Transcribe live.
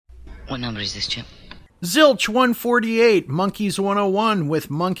What number is this, Chip? Zilch 148, Monkeys 101 with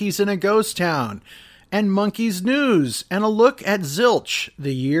Monkeys in a Ghost Town, and Monkeys News, and a look at Zilch,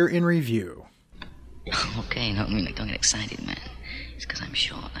 the year in review. Okay, don't get excited, man. It's because I'm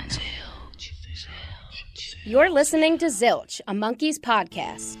short, I know. You're listening to Zilch, a Monkeys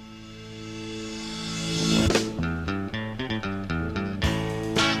podcast.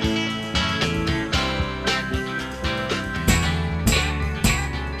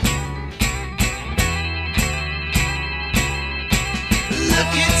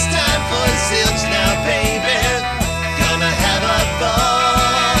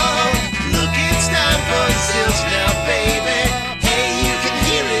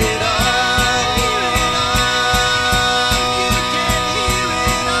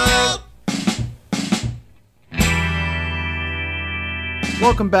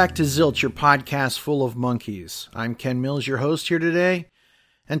 Welcome back to Zilch, your podcast full of monkeys. I'm Ken Mills, your host here today.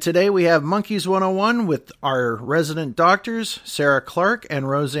 And today we have Monkeys 101 with our resident doctors, Sarah Clark and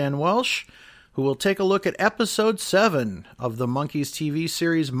Roseanne Welsh, who will take a look at episode 7 of the Monkeys TV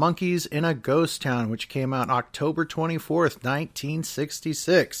series Monkeys in a Ghost Town, which came out October 24th,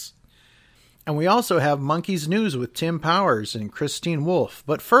 1966. And we also have Monkeys News with Tim Powers and Christine Wolfe.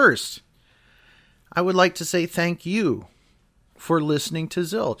 But first, I would like to say thank you for listening to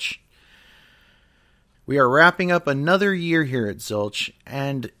Zilch. We are wrapping up another year here at Zilch,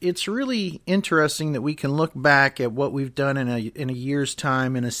 and it's really interesting that we can look back at what we've done in a year's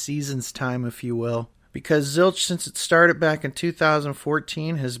time, in a season's time, if you will, because Zilch, since it started back in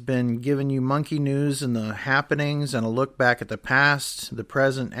 2014, has been giving you monkey news and the happenings and a look back at the past, the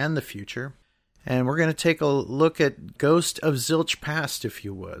present, and the future. And we're going to take a look at Ghost of Zilch Past, if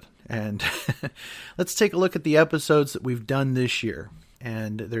you would. And let's take a look at the episodes that we've done this year.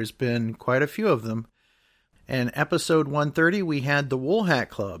 And there's been quite a few of them. And episode 130, we had the Wool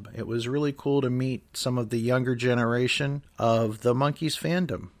Hat Club. It was really cool to meet some of the younger generation of the Monkeys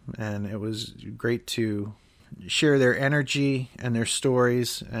fandom. And it was great to share their energy and their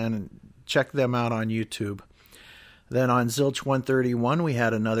stories and check them out on YouTube. Then on Zilch 131, we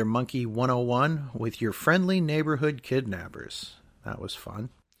had another Monkey 101 with your friendly neighborhood kidnappers. That was fun.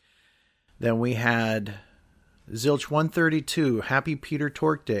 Then we had Zilch 132, Happy Peter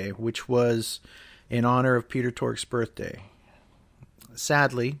Tork Day, which was in honor of Peter Tork's birthday.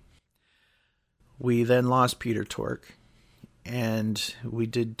 Sadly, we then lost Peter Tork, and we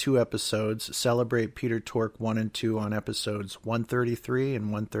did 2 episodes, Celebrate Peter Tork 1 and 2 on episodes 133 and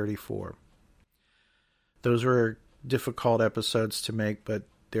 134. Those were difficult episodes to make, but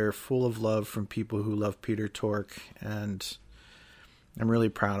they're full of love from people who love Peter Tork, and I'm really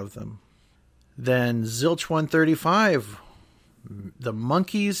proud of them. Then Zilch 135, the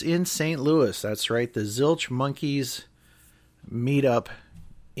Monkeys in St. Louis. That's right, the Zilch Monkeys meetup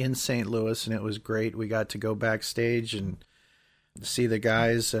in St. Louis, and it was great. We got to go backstage and see the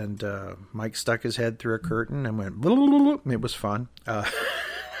guys, and Mike stuck his head through a curtain and went, it was fun.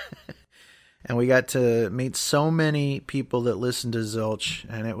 And we got to meet so many people that listened to Zilch,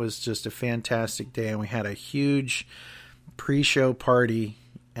 and it was just a fantastic day. And we had a huge pre-show party,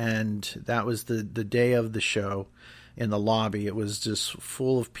 and that was the day of the show in the lobby. It was just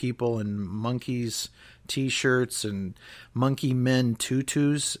full of people in monkeys t-shirts and monkey men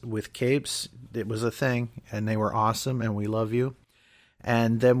tutus with capes. It was a thing, and they were awesome, and we love you.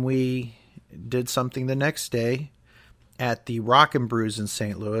 And then we did something the next day at the Rockin' Brews in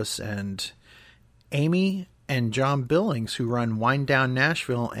St. Louis, and Amy and John Billings, who run Wind Down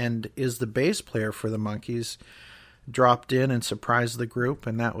Nashville and is the bass player for the Monkeys, dropped in and surprised the group,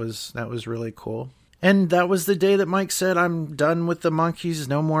 and that was really cool. And that was the day that Mike said, I'm done with the Monkeys,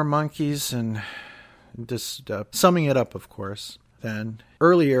 no more Monkeys, and just summing it up, of course. Then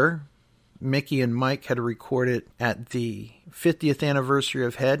earlier, Mickey and Mike had recorded at the 50th anniversary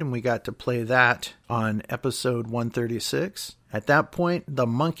of Head, and we got to play that on episode 136. At that point, the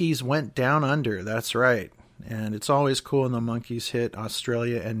Monkeys went down under, that's right. And it's always cool when the Monkeys hit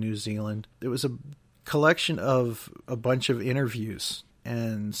Australia and New Zealand. It was a collection of a bunch of interviews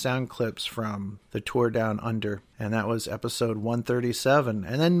and sound clips from the tour down under, and that was episode 137.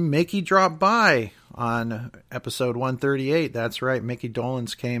 And then Mickey dropped by on episode 138. That's right, Mickey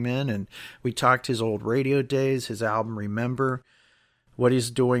Dolenz came in, and we talked his old radio days, his album Remember, what he's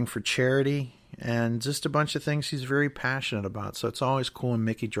doing for charity, and just a bunch of things he's very passionate about. So it's always cool when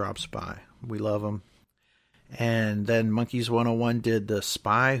Mickey drops by. We love him. And then Monkeys 101 did The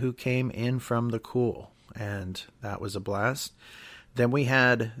Spy Who Came In From the Cool, and that was a blast. Then we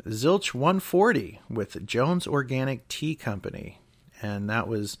had Zilch 140 with Jones Organic Tea Company, and that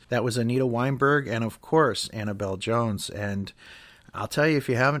was Anita Weinberg and, of course, Annabelle Jones. And I'll tell you, if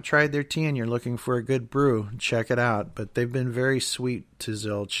you haven't tried their tea and you're looking for a good brew, check it out. But they've been very sweet to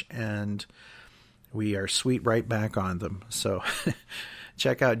Zilch, and we are sweet right back on them. So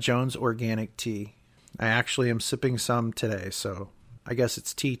check out Jones Organic Tea. I actually am sipping some today, so I guess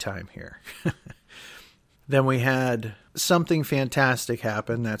it's tea time here. Then we had something fantastic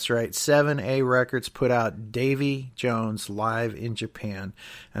happen. That's right. 7A Records put out Davy Jones live in Japan.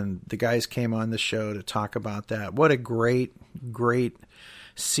 And the guys came on the show to talk about that. What a great, great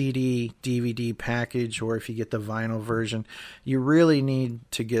CD, DVD package, or if you get the vinyl version, you really need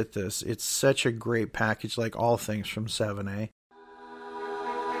to get this. It's such a great package, like all things from 7A.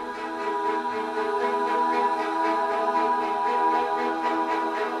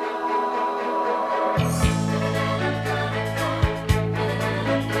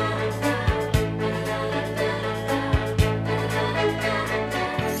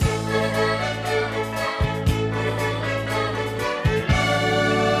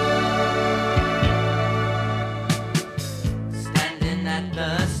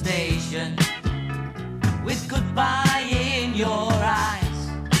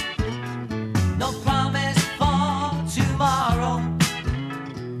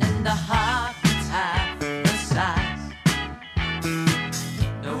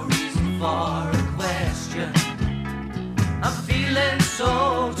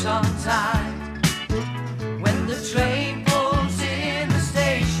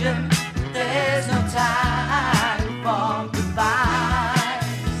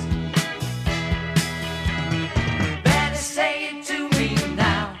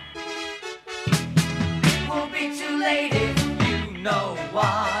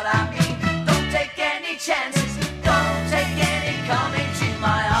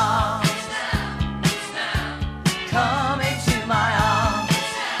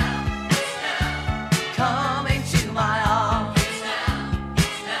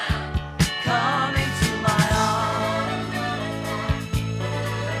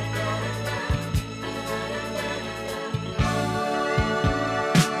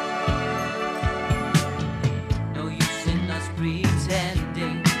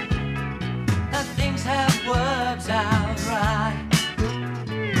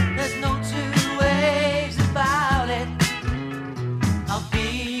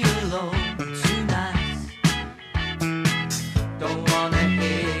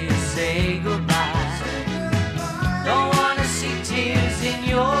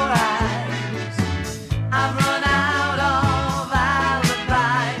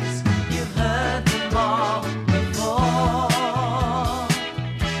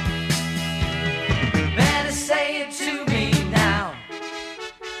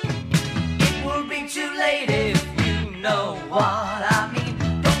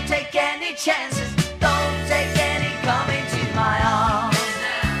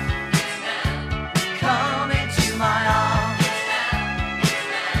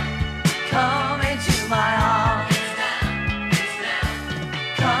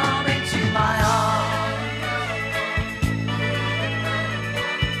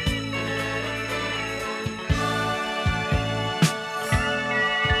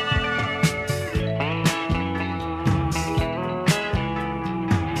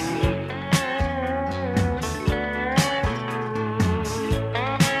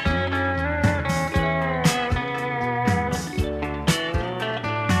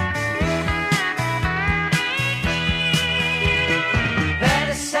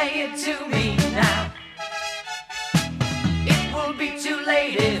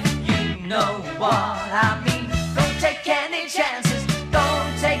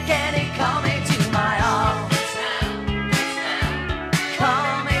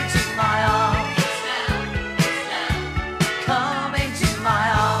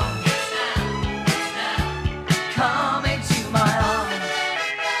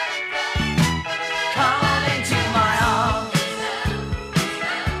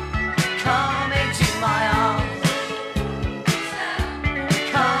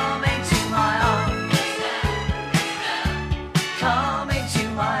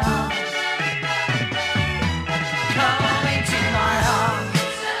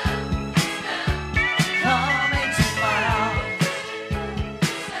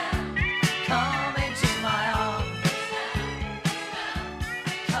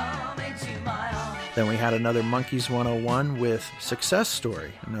 Then we had another Monkeys 101 with Success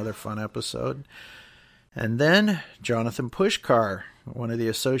Story, another fun episode. And then Jonathan Pushkar, one of the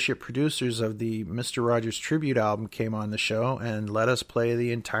associate producers of the Mr. Rogers tribute album, came on the show and let us play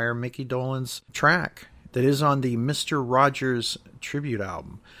the entire Mickey Dolenz track that is on the Mr. Rogers tribute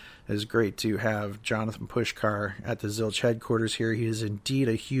album. It is great to have Jonathan Pushkar at the Zilch headquarters here. He is indeed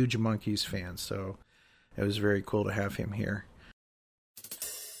a huge Monkees fan, so it was very cool to have him here.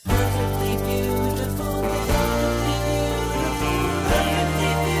 Perfectly beautiful, perfectly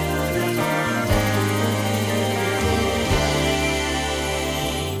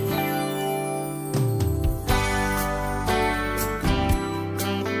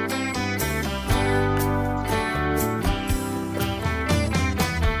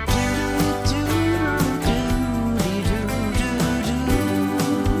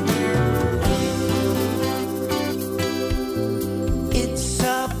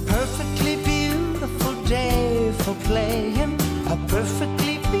playing, a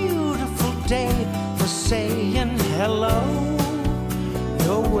perfectly beautiful day for saying hello.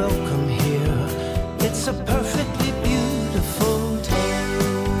 You're welcome here. It's a perfectly beautiful day.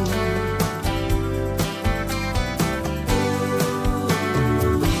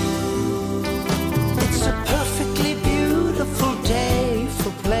 It's a perfectly beautiful day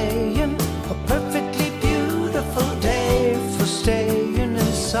for playing, a perfectly beautiful day for staying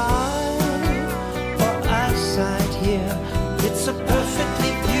inside. It's a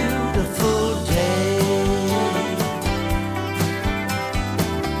perfectly beautiful day.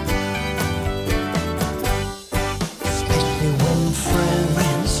 Especially when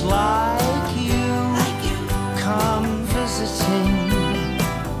friends like you come visiting.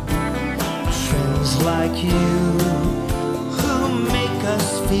 Friends like you who make us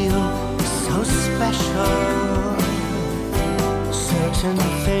feel so special. Certain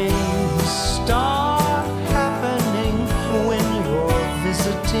things start happening when you're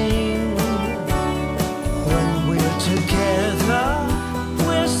visiting. When we're together,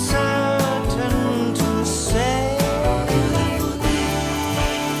 we're certain to say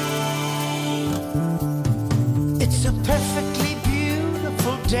it's a perfectly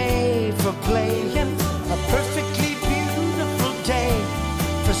beautiful day for playing, a perfectly beautiful day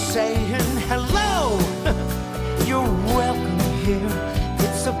for saying hello. You're welcome here.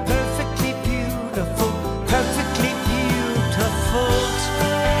 It's a perfectly beautiful, perfectly beautiful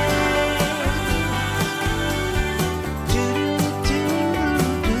day.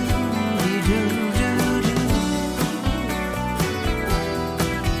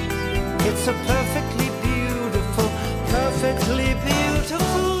 It's a perfectly beautiful, perfectly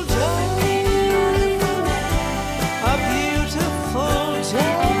beautiful day. A beautiful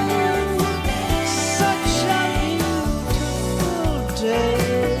day. Such a beautiful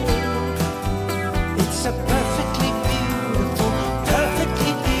day. It's a perfectly beautiful,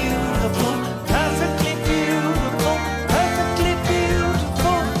 perfectly beautiful, perfectly beautiful, perfectly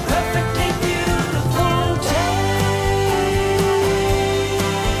beautiful, perfectly beautiful day.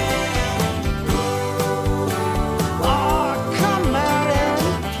 Oh, come out and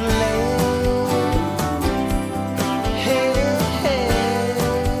play. Hey, hey.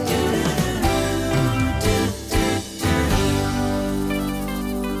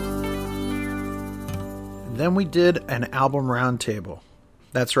 Then we did an album roundtable.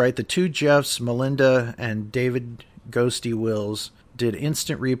 That's right, the two Jeffs, Melinda and David Ghosty Wills, did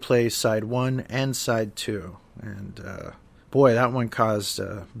Instant Replay Side 1 and Side 2. And boy, that one caused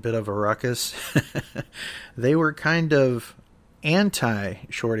a bit of a ruckus. They were kind of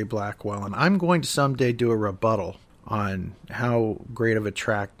anti-Shorty Blackwell, and I'm going to someday do a rebuttal on how great of a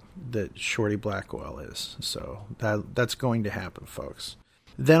track that Shorty Blackwell is. So that's going to happen, folks.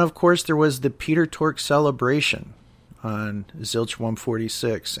 Then, of course, there was the Peter Tork celebration on Zilch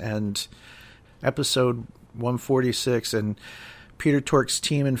 146 and episode 146, and Peter Tork's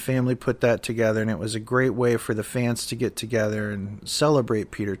team and family put that together, and it was a great way for the fans to get together and celebrate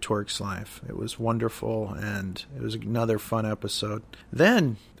Peter Tork's life. It was wonderful, and it was another fun episode.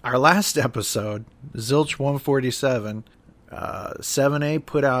 Then, our last episode, Zilch 147, 7A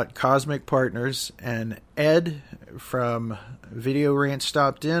put out Cosmic Partners, and Ed from Video Rant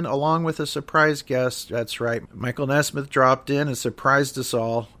stopped in along with a surprise guest. That's right, Michael Nesmith dropped in and surprised us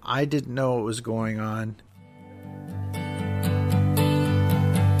all. I didn't know what was going on.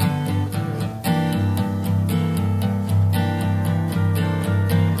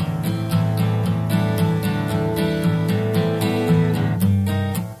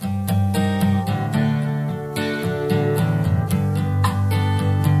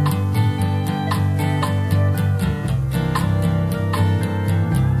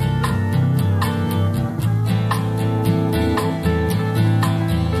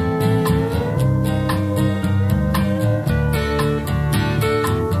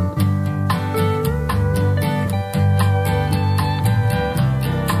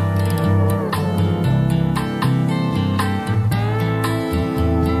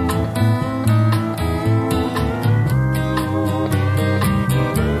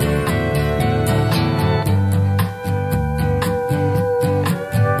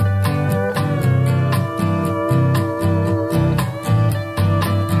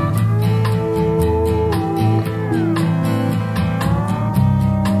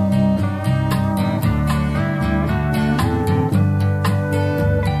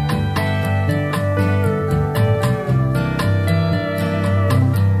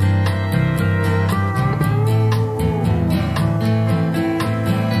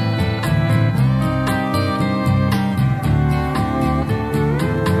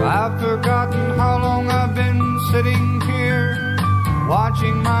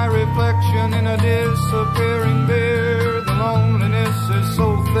 watching my reflection in a disappearing beer. The loneliness is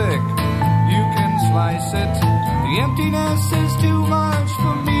so thick, you can slice it. The emptiness is too much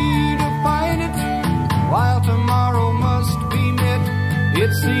for me to fight it. While tomorrow must be met,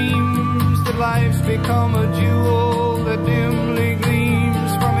 it seems that life's become a jewel that dimly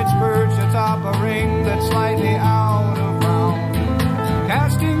gleams from its perch atop a ring that's slightly out of round,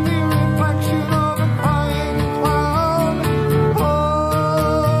 casting the reflection of a crying cloud. Oh,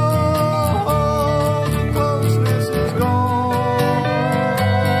 the closeness is gone.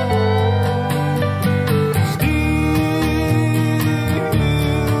 Still,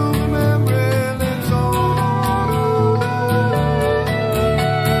 the memory lives on.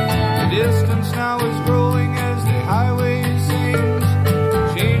 The distance now is growing as the highway sings,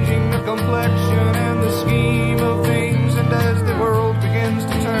 changing the complexion and the scheme of things. And as the world begins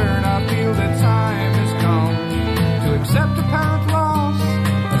to turn, I feel that time has come to accept apparent loss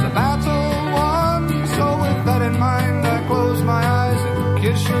as a battle won. So with that in mind, I close my eyes and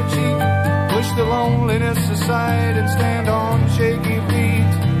kiss your cheek, push the loneliness aside and stand on shaky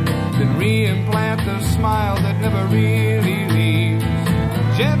feet, then re-implant the smile that never really leaves.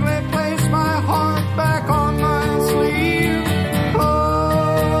 Gently place my heart back on my sleeve. Oh,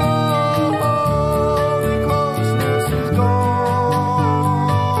 the closeness is gone.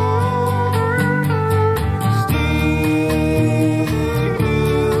 Still,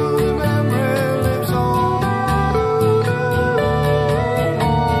 the memory lives on.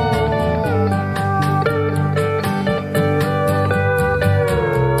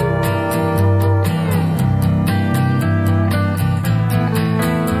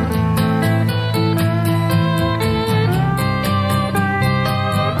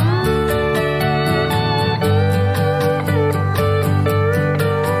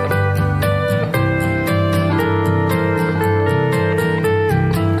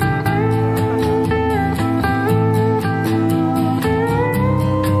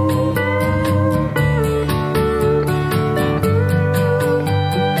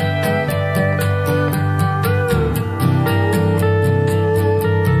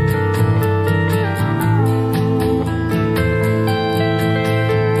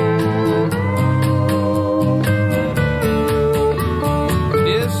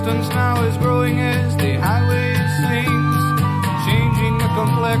 Distance now is growing as the highway sings, changing the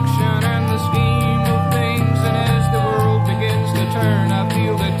complexion and the scheme of things. And as the world begins to turn, I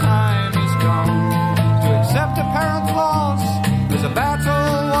feel that time has come to accept apparent loss as a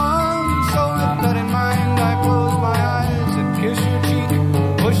battle won. So with that in mind, I close my eyes and kiss your cheek,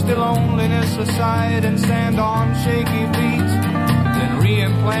 push the loneliness aside and stand on shaky feet, then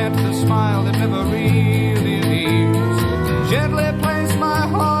re-implant the smile that never really leaves. Gently place my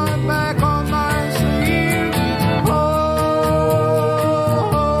heart back on my sleeve. Oh,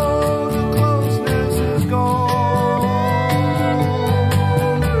 the closeness is gone.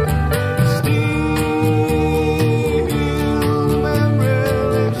 Still, the memory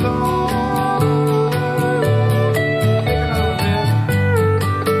lives on. Take another bit.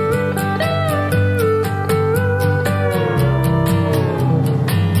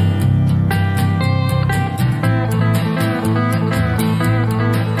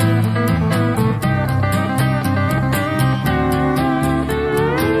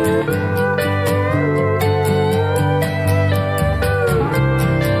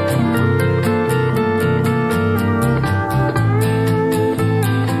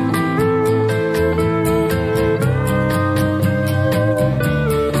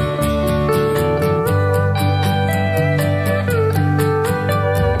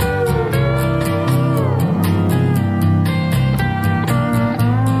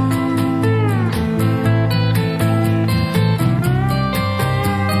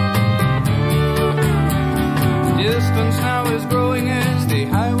 Distance now is growing as the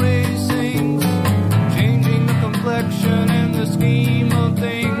highway sings, changing the complexion and the scheme of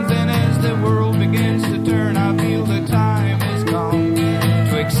things. And as the world begins to turn, I feel that time has come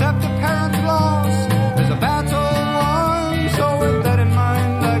to accept apparent loss as a battle won. So with that in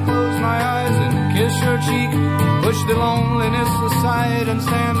mind, I close my eyes and kiss your cheek, push the loneliness aside and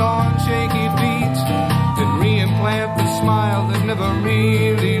stand on shaky feet, then re-implant the smile that never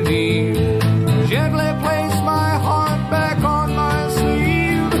really leaves. Gently place my heart back on my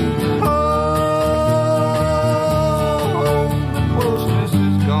sleeve. Oh, the closeness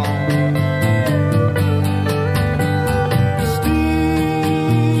is gone. Still,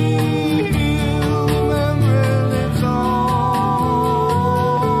 the memory lives on.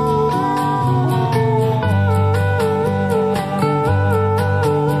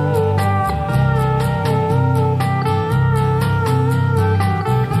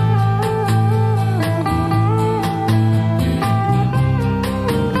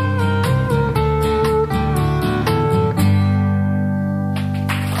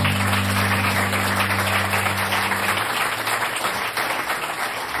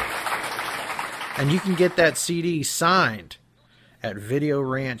 get that CD signed at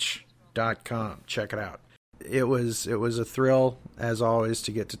videoranch.com. Check it out. It was a thrill, as always,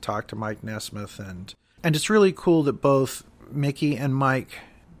 to get to talk to Mike Nesmith, and it's really cool that both Mickey and Mike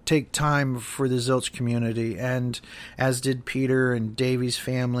take time for the Zilch community, and as did Peter and Davey's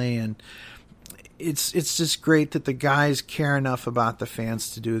family, and it's just great that the guys care enough about the fans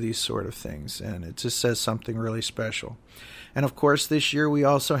to do these sort of things, and it just says something really special. And of course, this year we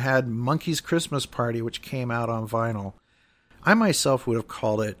also had Monkey's Christmas Party, which came out on vinyl. I myself would have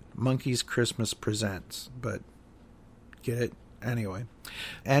called it Monkey's Christmas Presents, but get it anyway.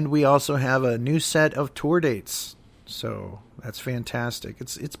 And we also have a new set of tour dates, so that's fantastic.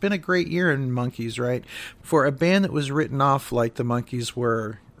 It's been a great year in Monkees, right? For a band that was written off like the Monkees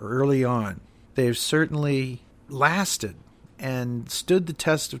were early on, they've certainly lasted and stood the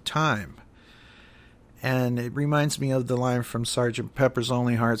test of time. And it reminds me of the line from Sgt. Pepper's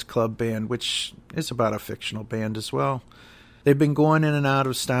Lonely Hearts Club Band, which is about a fictional band as well. They've been going in and out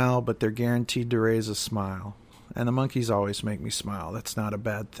of style, but they're guaranteed to raise a smile. And the Monkees always make me smile. That's not a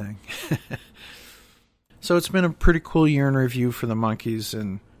bad thing. So it's been a pretty cool year in review for the Monkees,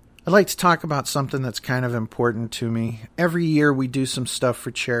 and I'd like to talk about something that's kind of important to me. Every year we do some stuff for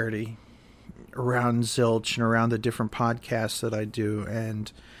charity around Zilch and around the different podcasts that I do,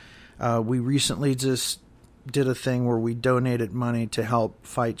 and we recently just did a thing where we donated money to help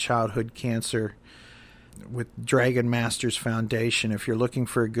fight childhood cancer with Dragon Masters Foundation. If you're looking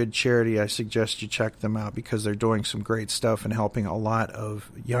for a good charity, I suggest you check them out because they're doing some great stuff and helping a lot of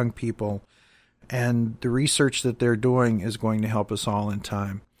young people. And the research that they're doing is going to help us all in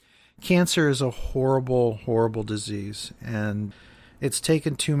time. Cancer is a horrible, horrible disease, and it's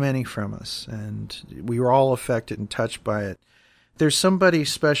taken too many from us, and we were all affected and touched by it. There's somebody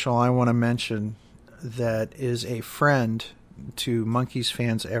special I want to mention that is a friend to Monkees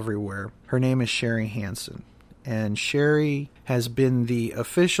fans everywhere. Her name is Sherry Hansen, and Sherry has been the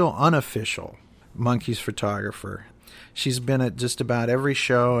official, unofficial Monkees photographer. She's been at just about every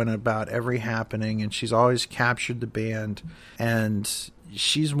show and about every happening, and she's always captured the band, and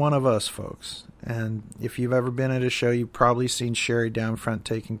she's one of us, folks. And if you've ever been at a show, you've probably seen Sherry down front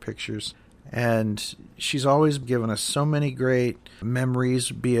taking pictures. And she's always given us so many great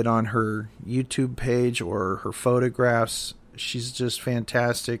memories, be it on her YouTube page or her photographs. She's just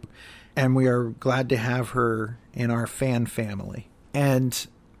fantastic. And we are glad to have her in our fan family. And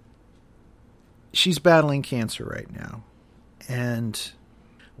she's battling cancer right now. And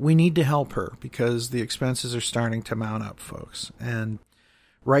we need to help her because the expenses are starting to mount up, folks. And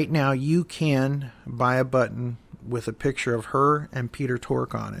right now you can buy a button with a picture of her and Peter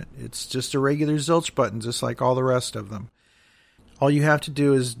Tork on it. It's just a regular Zilch button, just like all the rest of them. All you have to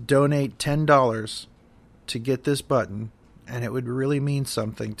do is donate $10 to get this button, and it would really mean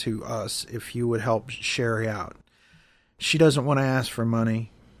something to us if you would help Sherry out. She doesn't want to ask for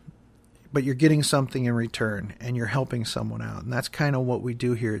money, but you're getting something in return, and you're helping someone out. And that's kind of what we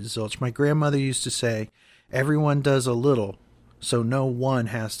do here at Zilch. My grandmother used to say, everyone does a little, so no one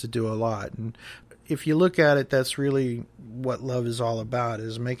has to do a lot. And if you look at it, that's really what love is all about,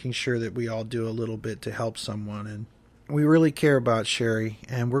 is making sure that we all do a little bit to help someone. And we really care about Sherry,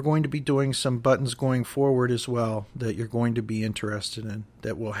 and we're going to be doing some buttons going forward as well that you're going to be interested in,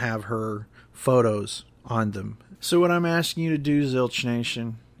 that will have her photos on them. So what I'm asking you to do, Zilch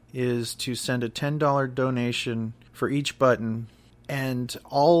Nation, is to send a $10 donation for each button, and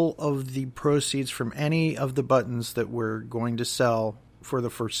all of the proceeds from any of the buttons that we're going to sell for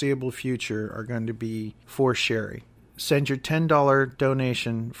the foreseeable future are going to be for Sherry. Send your $10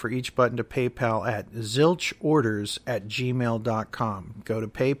 donation for each button to PayPal at zilchorders@gmail.com. Go to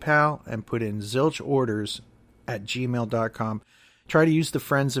PayPal and put in zilchorders@gmail.com. Try to use the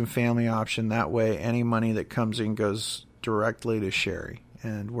friends and family option. That way any money that comes in goes directly to Sherry.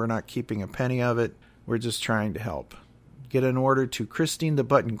 And we're not keeping a penny of it. We're just trying to help. Get an order to Christine the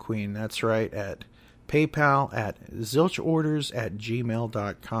Button Queen. That's right, at PayPal at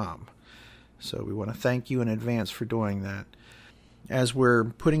zilchorders@gmail.com. So we want to thank you in advance for doing that. As we're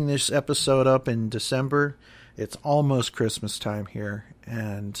putting this episode up in December, it's almost Christmas time here,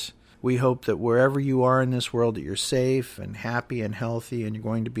 and we hope that wherever you are in this world that you're safe and happy and healthy, and you're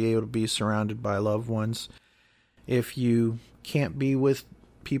going to be able to be surrounded by loved ones. If you can't be with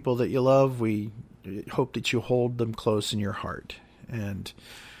people that you love, we hope that you hold them close in your heart. And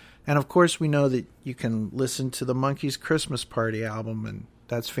of course, we know that you can listen to the Monkees Christmas Party album, and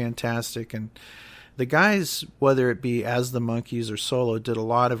that's fantastic. And the guys, whether it be as the Monkees or solo, did a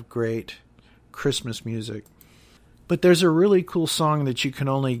lot of great Christmas music. But there's a really cool song that you can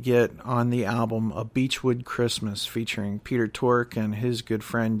only get on the album A Beechwood Christmas, featuring Peter Tork and his good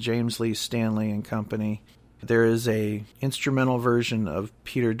friend James Lee Stanley and company. There is a instrumental version of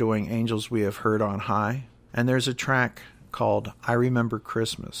Peter doing Angels We Have Heard on High, and there's a track called I Remember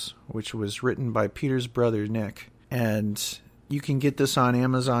Christmas, which was written by Peter's brother Nick. And you can get this on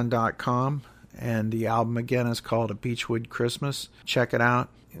Amazon.com, and the album again is called A Beechwood Christmas. Check it out.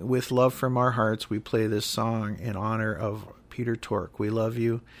 With love from our hearts, we play this song in honor of Peter Tork. We love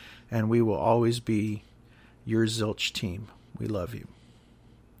you, and we will always be your Zilch team. We love you.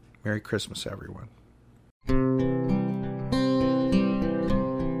 Merry Christmas, everyone.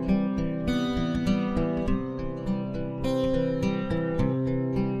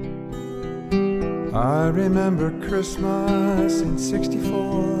 I remember Christmas in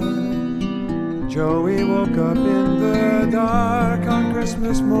 '64. Joey woke up in the dark on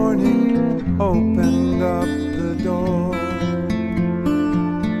Christmas morning, opened up the door,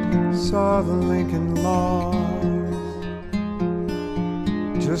 saw the Lincoln Logs,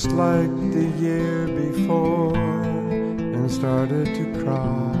 just like the year before, and started to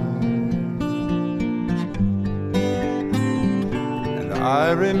cry. And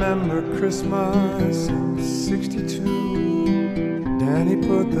I remember Christmas in '62. Danny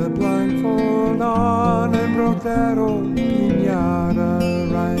put the blindfold on and broke that old piñata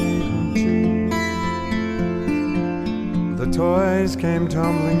right in two. The toys came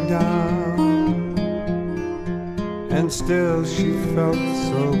tumbling down, and still she felt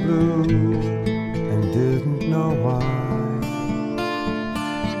so blue and didn't know why.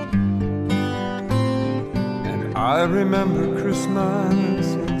 And I remember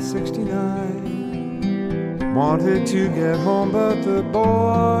Christmas in '69. Wanted to get home, but the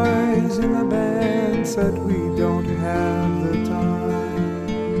boys in the band said we don't have the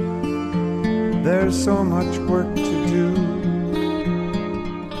time. There's so much work to do.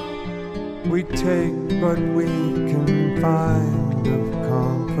 We take what we can find of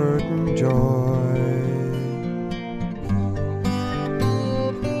comfort and joy.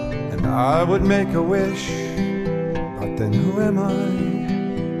 And I would make a wish, but then who am I?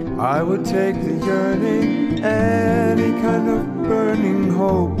 I would take the yearning, any kind of burning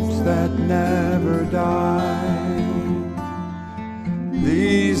hopes that never die.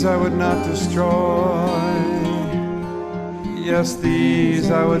 These I would not destroy, yes, these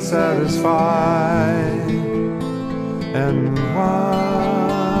I would satisfy. And why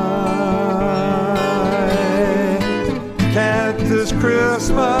can't this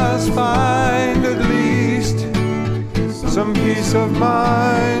Christmas find at least some peace of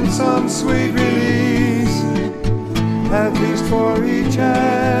mind, some sweet release, at least for each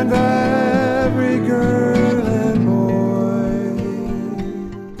and every girl and boy.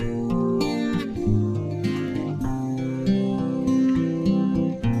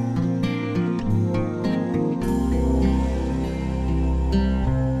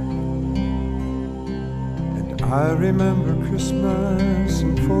 And I remember Christmas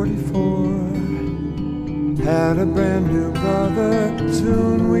in '44. Had a brand new brother,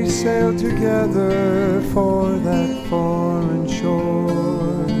 soon we sailed together for that foreign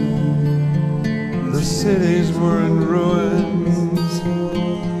shore. The cities were in ruins,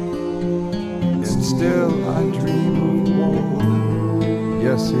 and still I dream of war,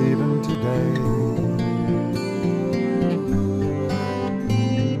 yes, even today.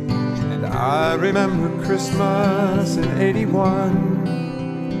 And I remember Christmas in '81,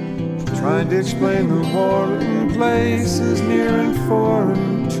 trying to explain the war in places near and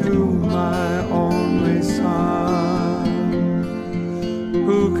foreign to my only son,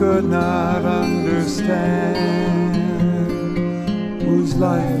 who could not understand, whose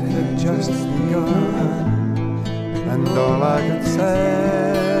life had just begun, and all I could say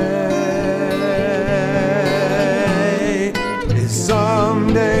is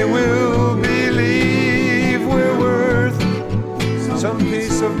someday we'll believe we're worth some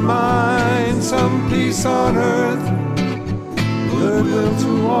peace of mind, some peace on earth, goodwill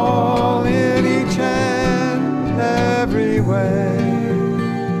to all in each and every way.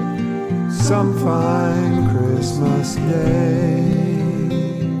 Some fine Christmas day,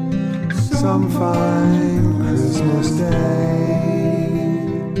 some fine Christmas day,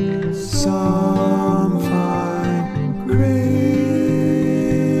 some fine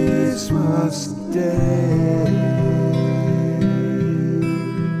Christmas day.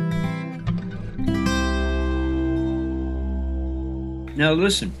 Now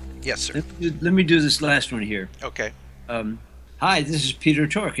listen. Yes, sir. Let me do this last one here. Okay. Hi, this is Peter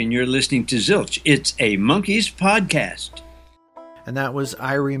Tork, and you're listening to Zilch. It's a Monkees podcast. And that was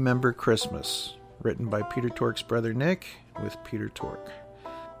I Remember Christmas, written by Peter Tork's brother Nick with Peter Tork.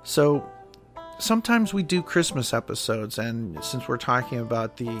 So sometimes we do Christmas episodes, and since we're talking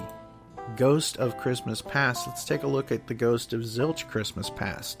about the Ghost of Christmas Past, let's take a look at the Ghost of Zilch Christmas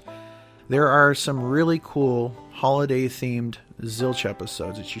Past. There are some really cool holiday-themed Zilch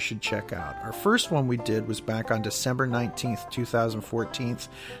episodes that you should check out. Our first one we did was back on December 19th, 2014.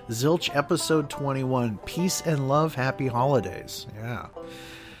 Zilch episode 21, Peace and Love, Happy Holidays. Yeah.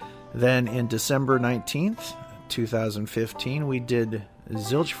 Then in December 19th, 2015, we did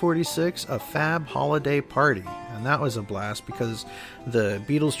Zilch 46, A Fab Holiday Party. And that was a blast because the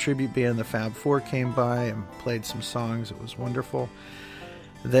Beatles tribute band, the Fab Four, came by and played some songs. It was wonderful.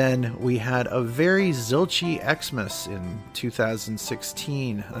 Then we had a very Zilchy Xmas in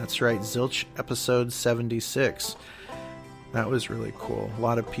 2016. That's right, Zilch episode 76. That was really cool. A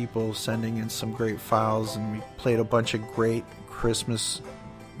lot of people sending in some great files, and we played a bunch of great Christmas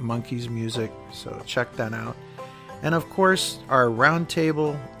Monkees music, so check that out. And of course, our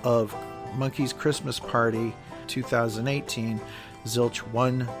roundtable of Monkees Christmas Party 2018, Zilch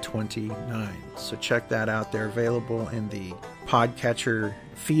 129. So check that out. They're available in the podcatcher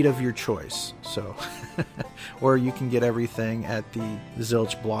feed of your choice. So, or you can get everything at the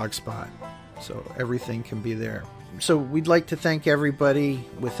Zilch blogspot. So everything can be there. So we'd like to thank everybody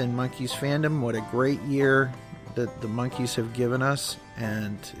within Monkees fandom. What a great year that the Monkees have given us,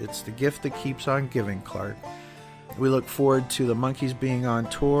 and it's the gift that keeps on giving, Clark. We look forward to the Monkees being on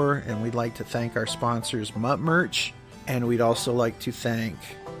tour, and we'd like to thank our sponsors, Mutt Merch, and we'd also like to thank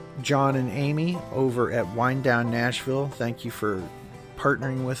John and Amy over at Wind Down Nashville. Thank you for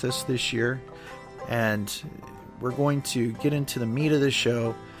partnering with us this year. And we're going to get into the meat of the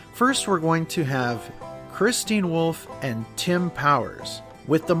show. First, we're going to have Christine Wolf and Tim Powers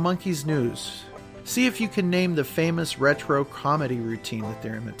with the Monkees News. See if you can name the famous retro comedy routine that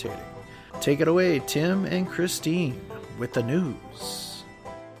they're imitating. Take it away, Tim and Christine, with the news.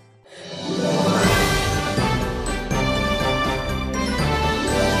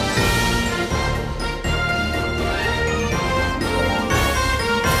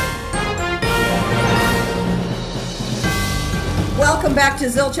 Welcome back to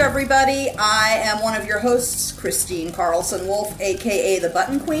Zilch, everybody. I am one of your hosts, Christine Carlson Wolf, aka the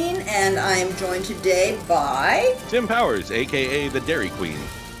Button Queen, and I am joined today by Tim Powers, aka the Dairy Queen.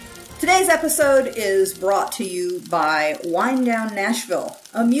 Today's episode is brought to you by Wind Down Nashville,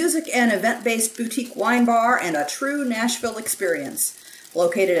 a music and event-based boutique wine bar and a true Nashville experience.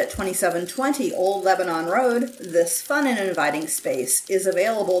 Located at 2720 Old Lebanon Road, this fun and inviting space is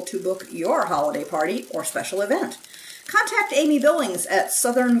available to book your holiday party or special event. Contact Amy Billings at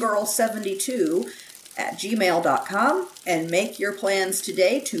southerngirl72@gmail.com and make your plans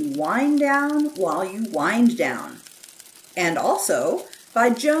today to wind down while you wind down. And also by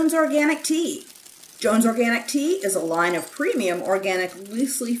Jones Organic Tea. Jones Organic Tea is a line of premium organic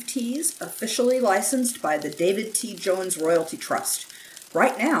loose leaf teas officially licensed by the David T. Jones Royalty Trust.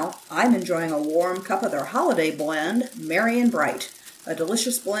 Right now, I'm enjoying a warm cup of their holiday blend, Merry and Bright, a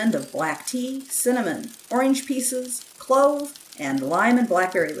delicious blend of black tea, cinnamon, orange pieces, clove, and lime and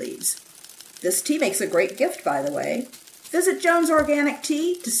blackberry leaves. This tea makes a great gift, by the way. Visit Jones Organic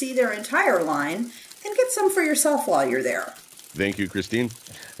Tea to see their entire line and get some for yourself while you're there. Thank you, Christine.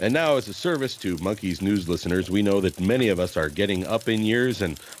 And now, as a service to Monkees News listeners, we know that many of us are getting up in years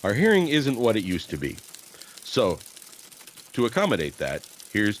and our hearing isn't what it used to be. So, to accommodate that,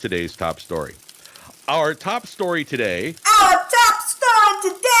 here's today's top story. Our top story today...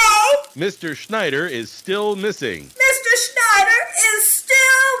 Mr. Schneider is still missing. Mr. Schneider is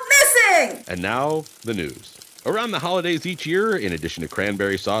still missing! And now, the news. Around the holidays each year, in addition to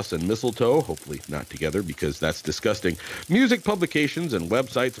cranberry sauce and mistletoe, hopefully not together because that's disgusting, music publications and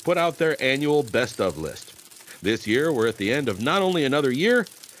websites put out their annual best of list. This year, we're at the end of not only another year,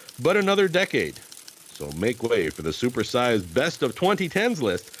 but another decade. So make way for the supersized best of 2010s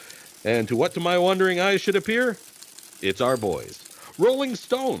list. And to what to my wondering eyes should appear? It's our boys. Rolling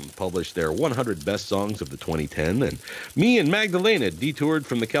Stone published their 100 best songs of the 2010, and me and Magdalena detoured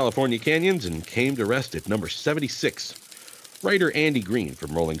from the California canyons and came to rest at number 76. Writer Andy Green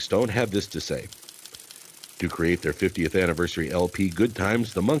from Rolling Stone had this to say. To create their 50th anniversary LP, Good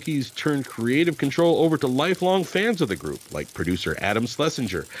Times, the Monkees turned creative control over to lifelong fans of the group, like producer Adam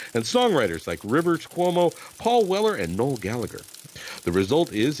Schlesinger, and songwriters like Rivers Cuomo, Paul Weller, and Noel Gallagher. The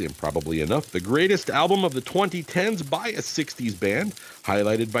result is, improbably enough, the greatest album of the 2010s by a 60s band,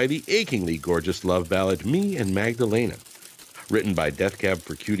 highlighted by the achingly gorgeous love ballad Me and Magdalena. Written by Death Cab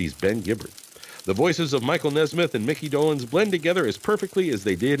for Cutie's Ben Gibbard. The voices of Michael Nesmith and Mickey Dolenz blend together as perfectly as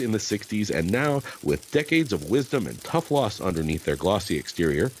they did in the 60s, and now, with decades of wisdom and tough loss underneath their glossy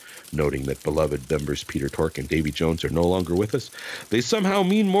exterior, noting that beloved members Peter Tork and Davy Jones are no longer with us, they somehow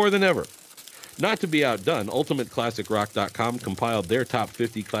mean more than ever. Not to be outdone, UltimateClassicRock.com compiled their top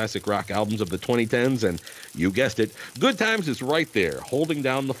 50 classic rock albums of the 2010s, and you guessed it, Good Times is right there, holding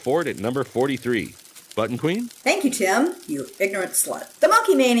down the fort at number 43. Button Queen? Thank you, Tim, you ignorant slut. The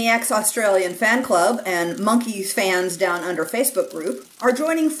Monkey Maniacs Australian Fan Club and Monkeys Fans Down Under Facebook group are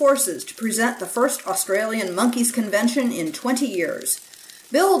joining forces to present the first Australian Monkeys convention in 20 years.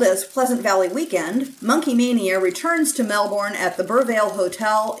 Billed as Pleasant Valley Weekend, Monkey Mania returns to Melbourne at the Burvale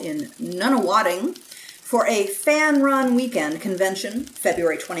Hotel in Nunawading for a fan-run weekend convention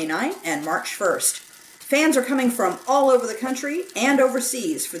February 29 and March 1st. Fans are coming from all over the country and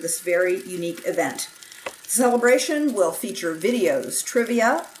overseas for this very unique event. The celebration will feature videos,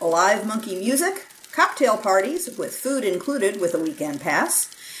 trivia, live monkey music, cocktail parties with food included with a weekend pass,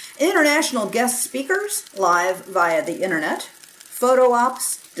 international guest speakers live via the internet, photo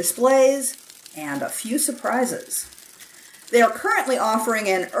ops, displays, and a few surprises. They are currently offering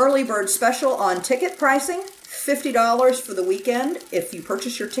an early bird special on ticket pricing, $50 for the weekend if you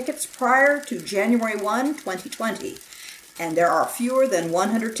purchase your tickets prior to January 1, 2020. And there are fewer than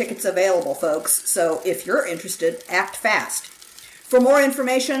 100 tickets available, folks, so if you're interested, act fast. For more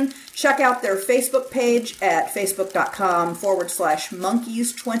information, check out their Facebook page at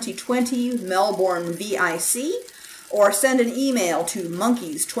facebook.com/monkeys2020 Melbourne VIC, or send an email to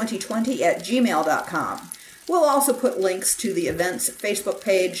monkeys2020@gmail.com. We'll also put links to the event's Facebook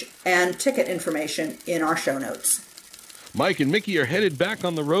page and ticket information in our show notes. Mike and Mickey are headed back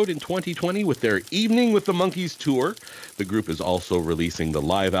on the road in 2020 with their Evening with the Monkeys tour. The group is also releasing the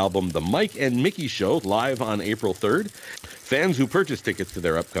live album The Mike and Mickey Show live on April 3rd. Fans who purchase tickets to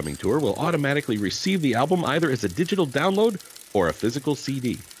their upcoming tour will automatically receive the album either as a digital download or a physical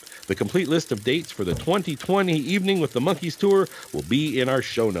CD. The complete list of dates for the 2020 Evening with the Monkeys tour will be in our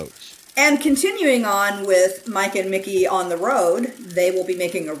show notes. And continuing on with Mike and Mickey on the road, they will be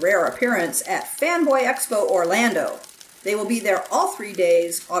making a rare appearance at Fanboy Expo Orlando. They will be there all 3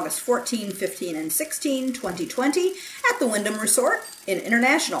 days, August 14, 15, and 16, 2020, at the Wyndham Resort in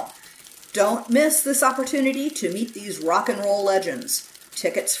International. Don't miss this opportunity to meet these rock and roll legends.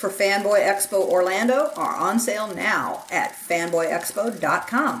 Tickets for Fanboy Expo Orlando are on sale now at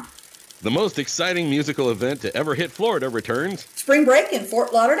fanboyexpo.com. The most exciting musical event to ever hit Florida returns. Spring break in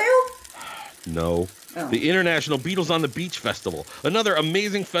Fort Lauderdale? No. Oh. The International Beatles on the Beach Festival. Another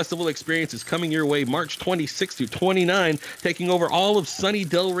amazing festival experience is coming your way March 26 through 29, taking over all of sunny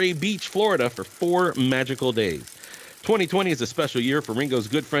Delray Beach, Florida for 4 magical days. 2020 is a special year for Ringo's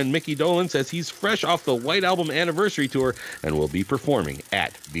good friend Mickey Dolenz, as he's fresh off the White Album Anniversary Tour and will be performing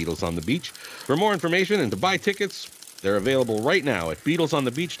at Beatles on the Beach. For more information and to buy tickets, they're available right now at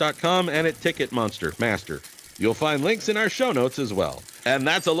BeatlesOnTheBeach.com and at Ticketmonster Master. You'll find links in our show notes as well. And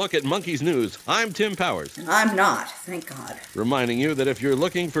that's a look at Monkeys News. I'm Tim Powers. And I'm not, thank God. Reminding you that if you're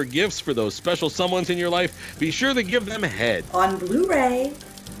looking for gifts for those special someones in your life, be sure to give them a head. On Blu-ray.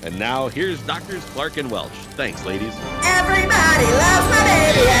 And now, here's Doctors Clark and Welch. Thanks, ladies. Everybody loves my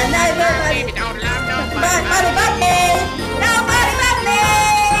baby, and nobody don't love nobody but me. Nobody but me.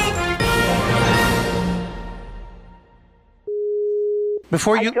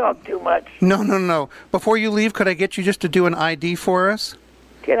 Before I you talk too much. No. Before you leave, could I get you just to do an ID for us?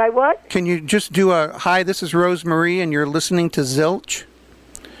 Can I what? Can you just do a hi? This is Rose Marie, and you're listening to Zilch.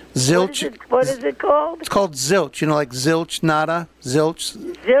 Zilch. What is it called? It's called Zilch. You know, like Zilch, nada, Zilch.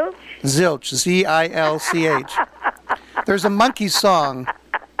 Zilch? Zilch. ZILCH. There's a monkey song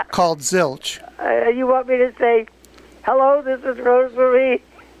called Zilch. You want me to say, hello, this is Rose Marie,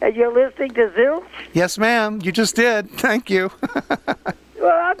 and you're listening to Zilch? Yes, ma'am. You just did. Thank you.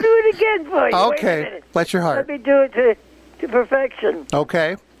 Well, I'll do it again for you. Wait a Okay. minute. Bless your heart. Let me do it to perfection.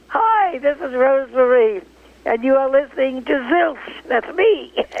 Okay. Hi, this is Rose Marie, and you are listening to Zilch. That's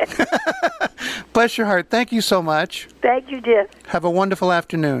me. Bless your heart. Thank you so much. Thank you, dear. Have a wonderful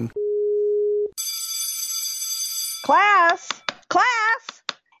afternoon. Class!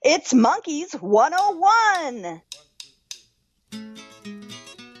 It's Monkeys 101!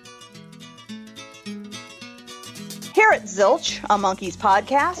 Here at Zilch, a Monkeys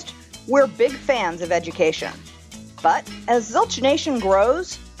podcast, we're big fans of education. But as Zilch Nation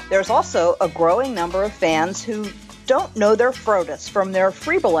grows, there's also a growing number of fans who don't know their Frotus from their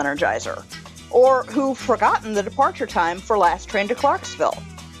Freeble Energizer, or who've forgotten the departure time for Last Train to Clarksville.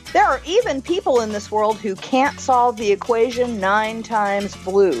 There are even people in this world who can't solve the equation 9 times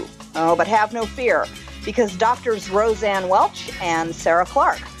blue. Oh, but have no fear, because Doctors Roseanne Welch and Sarah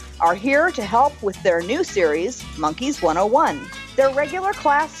Clark are here to help with their new series, Monkeys 101. Their regular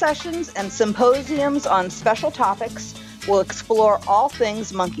class sessions and symposiums on special topics will explore all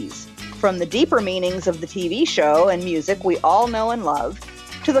things monkeys, from the deeper meanings of the TV show and music we all know and love,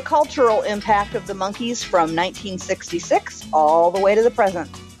 to the cultural impact of the Monkees from 1966 all the way to the present.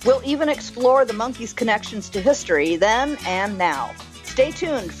 We'll even explore the Monkees' connections to history then and now. Stay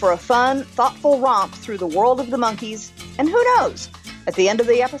tuned for a fun, thoughtful romp through the world of the Monkees, and who knows, at the end of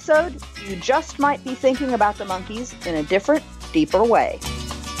the episode, you just might be thinking about the Monkees in a different, deeper way.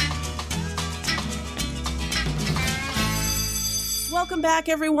 Welcome back,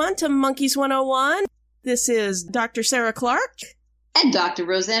 everyone, to Monkeys 101. This is Dr. Sarah Clark. And Dr.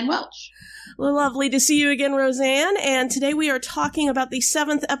 Roseanne Welch. Lovely to see you again, Roseanne. And today we are talking about the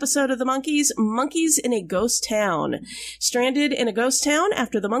 7th episode of the Monkees, Monkeys in a Ghost Town. Stranded in a ghost town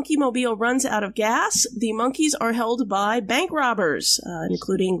after the Monkey Mobile runs out of gas, the Monkees are held by bank robbers,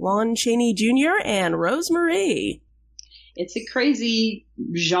 including Lon Chaney Jr. and Rose Marie. It's a crazy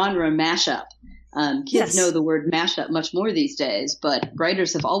genre mashup. Kids know the word mashup much more these days, but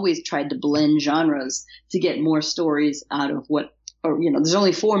writers have always tried to blend genres to get more stories out of what, or, there's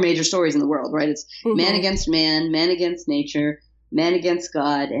only 4 major stories in the world, right? It's man against man, man against nature, man against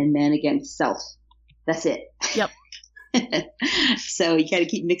God, and man against self. That's it. Yep. So you got to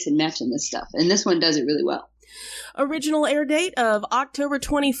keep mixing and matching this stuff. And this one does it really well. Original air date of October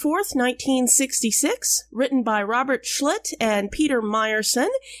 24th, 1966, written by Robert Schlitt and Peter Meyerson,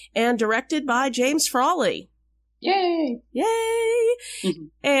 and directed by James Frawley. Yay! Yay! Mm-hmm.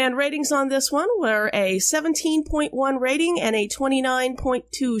 And ratings on this one were a 17.1 rating and a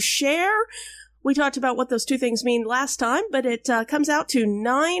 29.2 share. We talked about what those two things mean last time, but it comes out to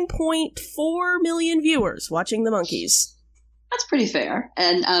 9.4 million viewers watching the Monkees. That's pretty fair.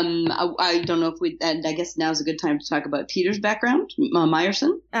 And I don't know if and I guess now's a good time to talk about Peter's background,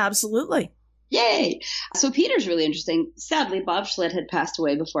 Meyerson. Absolutely. Yay! So Peter's really interesting. Sadly, Bob Schlitt had passed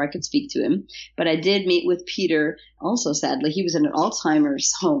away before I could speak to him, but I did meet with Peter. Also, sadly, he was in an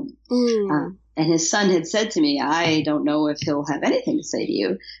Alzheimer's home. And his son had said to me, I don't know if he'll have anything to say to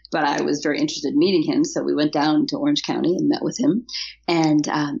you, but I was very interested in meeting him. So we went down to Orange County and met with him. And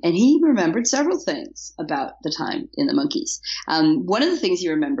he remembered several things about the time in the Monkees. One of the things he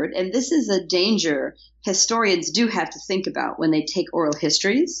remembered, and this is a danger historians do have to think about when they take oral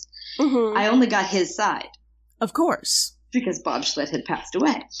histories. Mm-hmm. I only got his side. Of course. Because Bob Schlitt had passed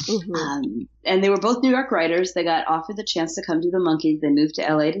away. Mm-hmm. And they were both New York writers. They got offered the chance to come to the Monkees. They moved to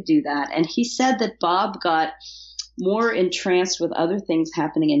LA to do that. And he said that Bob got more entranced with other things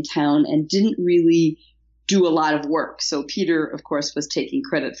happening in town and didn't really do a lot of work. So Peter, of course, was taking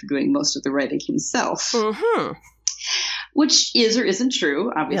credit for doing most of the writing himself. Mm-hmm. Which is or isn't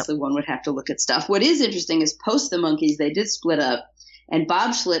true. Obviously, one would have to look at stuff. What is interesting is post the Monkees, they did split up. And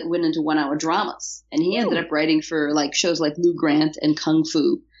Bob Schlitt went into 1-hour dramas. And he ended up writing for shows like Lou Grant and Kung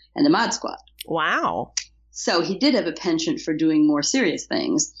Fu and the Mod Squad. Wow. So he did have a penchant for doing more serious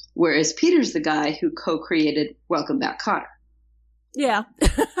things, whereas Peter's the guy who co-created Welcome Back, Kotter. Yeah.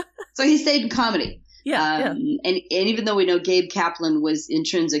 So he stayed in comedy. Yeah, And even though we know Gabe Kaplan was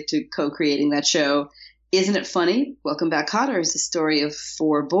intrinsic to co-creating that show, isn't it funny? Welcome Back, Kotter is the story of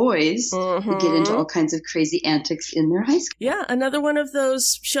 4 boys who get into all kinds of crazy antics in their high school. Yeah, another one of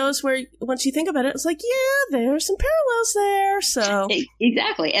those shows where once you think about it, it's like, yeah, there's some parallels there. So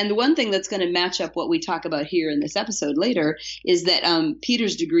exactly. And the one thing that's going to match up what we talk about here in this episode later is that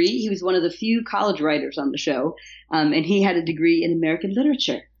Peter's degree, he was one of the few college writers on the show, and he had a degree in American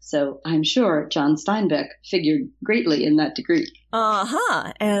literature. So I'm sure John Steinbeck figured greatly in that degree.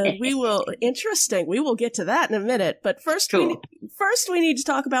 And we will get to that in a minute. But first, we need to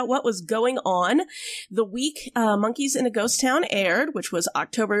talk about what was going on the week Monkeys in a Ghost Town aired, which was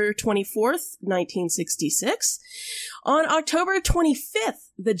October 24th, 1966. On October 25th,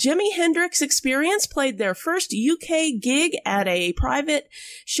 the Jimi Hendrix Experience played their first UK gig at a private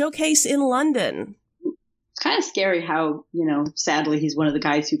showcase in London. Kind of scary how, sadly he's one of the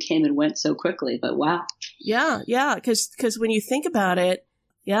guys who came and went so quickly, but wow. Yeah, because when you think about it,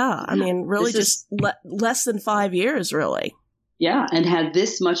 I mean, really less than 5 years, really. Yeah, and had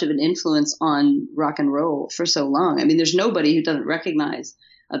this much of an influence on rock and roll for so long. I mean, there's nobody who doesn't recognize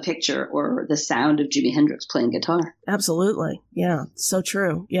a picture or the sound of Jimi Hendrix playing guitar. Absolutely. Yeah. So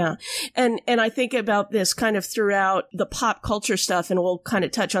true. Yeah. And I think about this kind of throughout the pop culture stuff, and we'll kind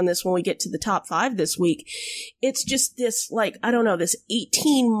of touch on this when we get to the top 5 this week. It's just this, this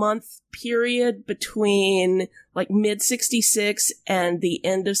 18-month period between mid 66 and the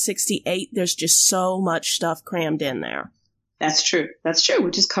end of 68. There's just so much stuff crammed in there. That's true. That's true,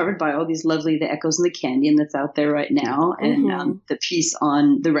 which is covered by all these lovely The Echoes in the Canyon that's out there right now. And the piece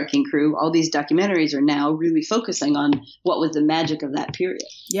on The Wrecking Crew. All these documentaries are now really focusing on what was the magic of that period.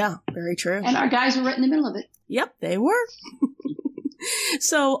 Yeah, very true. And our guys were right in the middle of it. Yep, they were.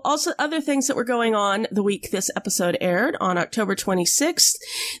 So also other things that were going on the week this episode aired on October 26th,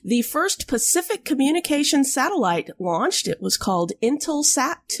 the first Pacific Communications satellite launched. It was called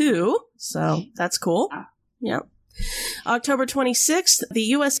Intelsat 2. So that's cool. Yep. October 26th, the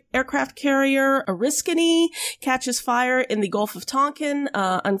U.S. aircraft carrier Oriskany catches fire in the Gulf of Tonkin.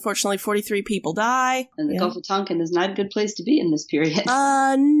 Unfortunately, 43 people die. And the Gulf of Tonkin is not a good place to be in this period.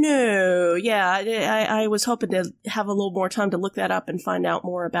 No. Yeah, I was hoping to have a little more time to look that up and find out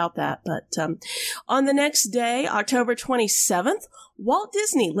more about that. But on the next day, October 27th, Walt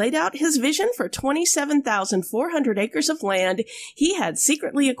Disney laid out his vision for 27,400 acres of land he had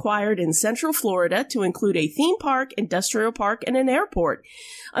secretly acquired in Central Florida to include a theme park, industrial park, and an airport.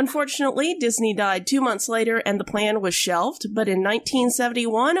 Unfortunately, Disney died 2 months later and the plan was shelved, but in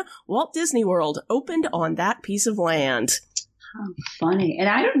 1971, Walt Disney World opened on that piece of land. How funny.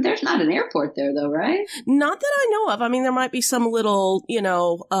 And there's not an airport there, though, right? Not that I know of. I mean, there might be some little,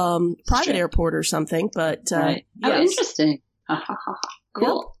 private airport or something, but right. Yes. Oh, interesting.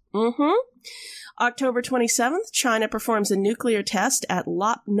 Cool. Yep. Mm-hmm. October 27th, China performs a nuclear test at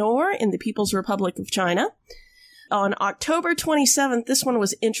Lop Nor in the People's Republic of China. On October 27th, this one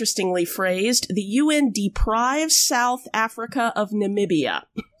was interestingly phrased, the UN deprives South Africa of Namibia.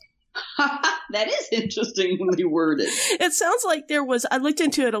 That is interestingly worded. It sounds like I looked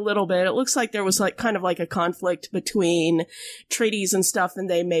into it a little bit. It looks like there was kind of a conflict between treaties and stuff, and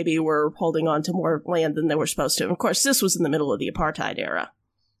they maybe were holding on to more land than they were supposed to. And of course, this was in the middle of the apartheid era.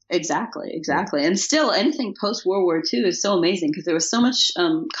 Exactly. And still, anything post-World War II is so amazing because there was so much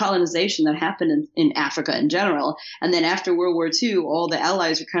colonization that happened in Africa in general. And then after World War II, all the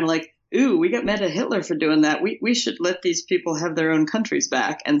allies were kind of like, ooh, we got mad at Hitler for doing that. We should let these people have their own countries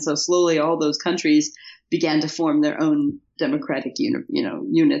back. And so slowly all those countries began to form their own democratic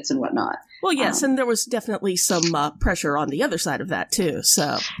units and whatnot. Well, yes, and there was definitely some pressure on the other side of that, too.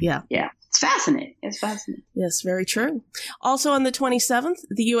 So, yeah. Yeah. It's fascinating. Yes, very true. Also on the 27th,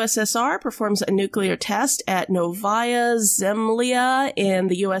 the USSR performs a nuclear test at Novaya Zemlya in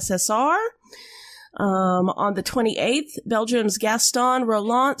the USSR. On the 28th, Belgium's Gaston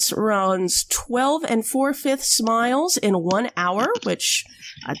Roelants runs 12 4/5 miles in 1 hour, which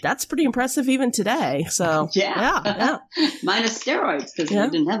that's pretty impressive even today. So yeah. Minus steroids because we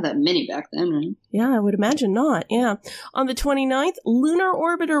didn't have that many back then, right? Yeah, I would imagine not. Yeah. On the 29th, Lunar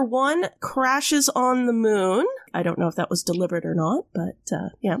Orbiter 1 crashes on the moon. I don't know if that was deliberate or not, but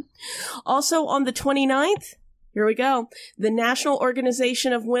yeah. Also on the 29th, here we go. The National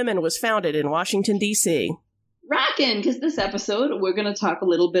Organization of Women was founded in Washington, D.C. Rockin', because this episode, we're going to talk a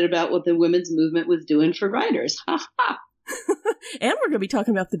little bit about what the women's movement was doing for writers. Ha ha. And we're going to be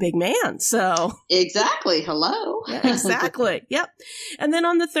talking about the big man, so. Exactly. Hello. Yeah, exactly. Yep. And then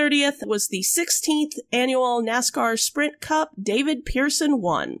on the 30th was the 16th annual NASCAR Sprint Cup. David Pearson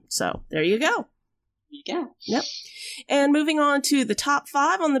won. So there you go. There you go. Yep. And moving on to the top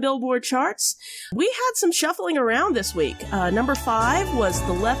 5 on the Billboard charts, we had some shuffling around this week. Number 5 was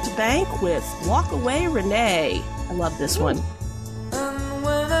The Left Bank with Walk Away Renee. I love this one. And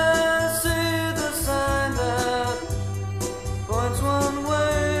when I see the sign that points one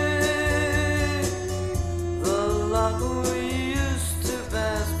way, the lock we used to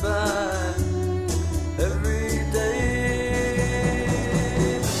pass by every day,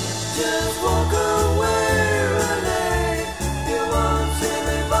 just walk away.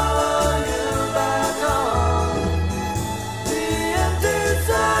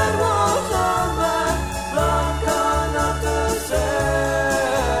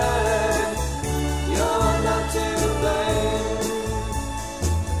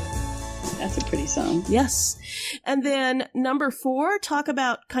 Song. Yes. And then number 4, talk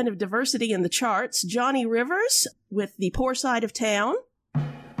about kind of diversity in the charts. Johnny Rivers with The Poor Side of Town.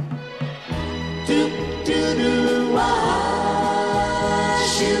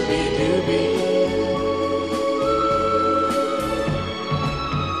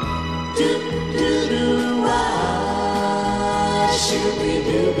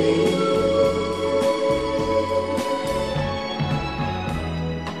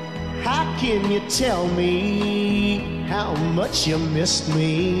 Can you tell me how much you missed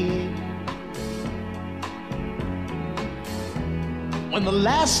me? When the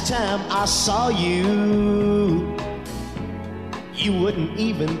last time I saw you, you wouldn't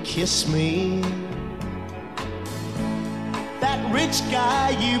even kiss me. That rich guy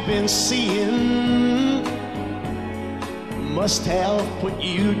you've been seeing must have put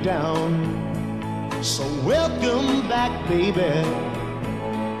you down. So welcome back, baby,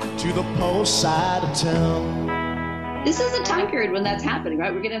 to the post side of town. This is a time period when that's happening,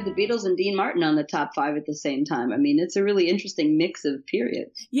 right? We're going to have the Beatles and Dean Martin on the top 5 at the same time. I mean, it's a really interesting mix of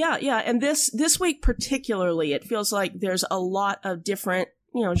periods. Yeah. And this week particularly, it feels like there's a lot of different,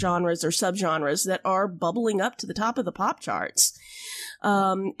 genres or subgenres that are bubbling up to the top of the pop charts.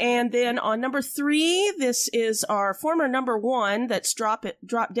 And then on number 3, this is our former number 1 that's dropped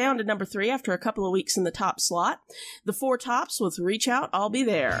down to number 3 after a couple of weeks in the top slot. The Four Tops with Reach Out, I'll Be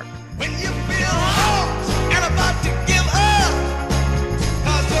There. When you feel lost and about to give up,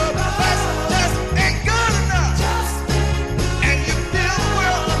 'cause the best just ain't good enough, and you feel the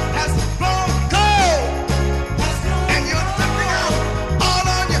world has grown cold, and you're drifting out all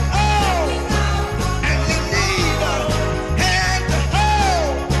on your own, and you need a hand to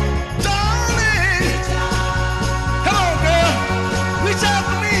hold, darling. Come on, girl, reach out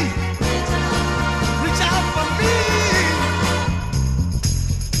for me, reach out for me.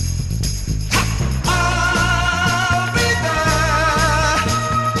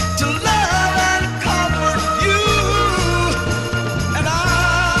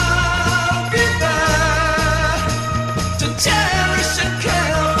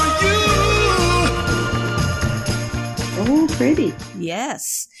 Pretty.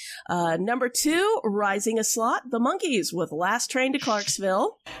 Yes. Number 2, rising a slot, The Monkees with Last Train to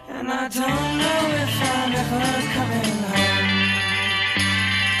Clarksville. And I don't know if I'm ever coming home.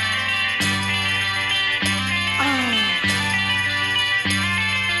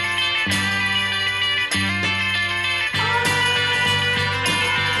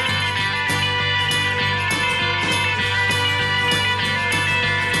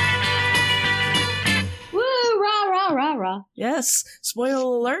 Yes. Spoiler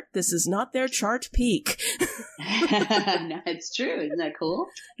alert, this is not their chart peak. No, it's true. Isn't that cool?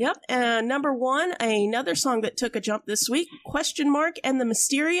 Yep. And number 1, another song that took a jump this week, Question Mark and the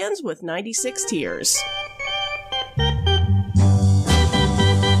Mysterians with 96 Tears.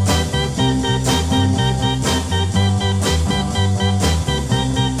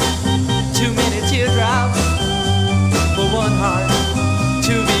 Too many teardrops for one heart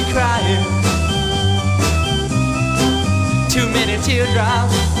to be crying. Too many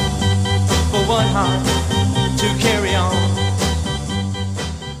teardrops for one heart to carry on.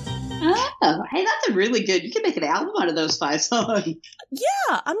 Oh, hey, that's a really good. You can make an album out of those 5 songs.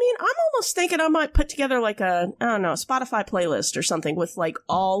 Yeah, I mean, I'm almost thinking I might put together like a Spotify playlist or something with like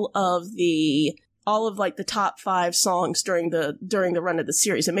all of the top 5 songs during the run of the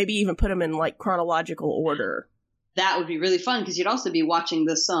series, and maybe even put them in like chronological order. That would be really fun because you'd also be watching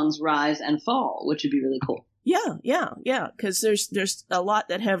the songs rise and fall, which would be really cool. Yeah. Because there's a lot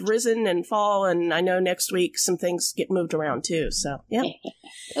that have risen and fall, and I know next week some things get moved around too. So yeah.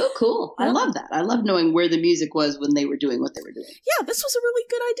 Oh, cool! Yeah. I love that. I love knowing where the music was when they were doing what they were doing. Yeah, this was a really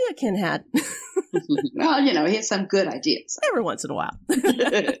good idea Ken had. Well, he has some good ideas every once in a while.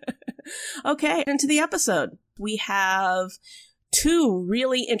 Okay, into the episode. We have 2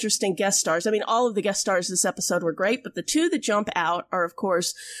 really interesting guest stars. I mean, all of the guest stars this episode were great, but the 2 that jump out are, of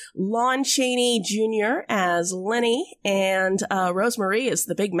course, Lon Chaney Jr. as Lenny and Rosemarie as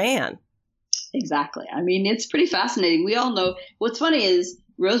the big man. Exactly. I mean, it's pretty fascinating. We all know. What's funny is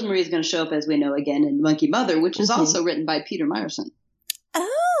Rosemarie is going to show up, as we know, again in Monkey Mother, which is also written by Peter Meyerson.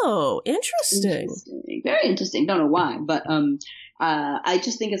 Oh, interesting. Very interesting. Don't know why, but I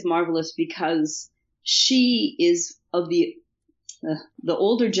just think it's marvelous because she is of the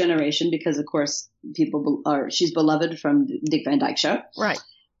older generation, because of course she's beloved from Dick Van Dyke Show. Right.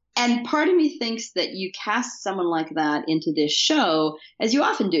 And part of me thinks that you cast someone like that into this show, as you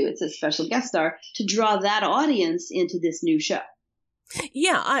often do, it's a special guest star, to draw that audience into this new show.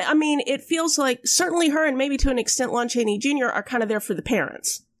 Yeah, I mean, it feels like certainly her and maybe to an extent Lon Chaney Jr. are kind of there for the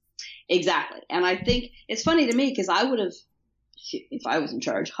parents. Exactly. And I think it's funny to me because I would have, if I was in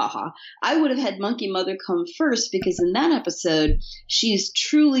charge, I would have had Monkey Mother come first, because in that episode, she is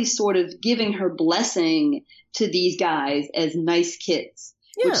truly sort of giving her blessing to these guys as nice kids,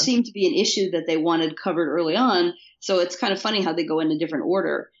 which seemed to be an issue that they wanted covered early on. So it's kind of funny how they go in a different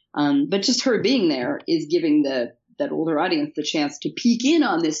order. But just her being there is giving that older audience the chance to peek in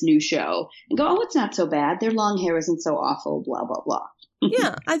on this new show and go, oh, it's not so bad. Their long hair isn't so awful, blah, blah, blah.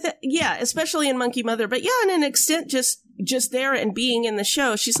 Yeah, especially in Monkey Mother. But yeah, and an extent, just there and being in the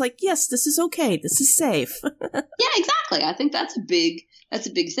show, she's like, yes, this is okay. This is safe. Yeah, exactly. I think that's a big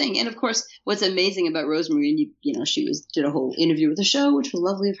thing. And of course, what's amazing about Rosemarie, and she did a whole interview with the show, which was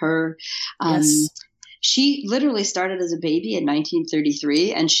lovely of her. Yes. She literally started as a baby in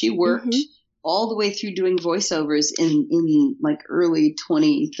 1933, and she worked all the way through doing voiceovers in like early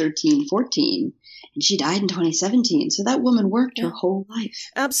 2013, 14. And she died in 2017. So that woman worked her whole life.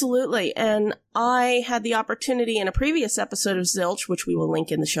 Absolutely. And I had the opportunity in a previous episode of Zilch, which we will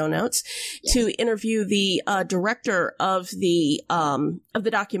link in the show notes, to interview the director of the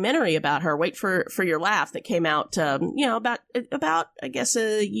documentary about her, Wait for Your Laugh, that came out, about I guess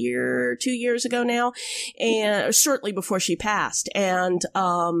a year, 2 years ago now, and shortly before she passed. And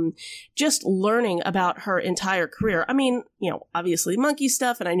just learning about her entire career. I mean, obviously Monkey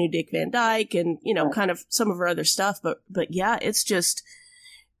stuff, and I knew Dick Van Dyke, and kind of some of her other stuff, but yeah, it's just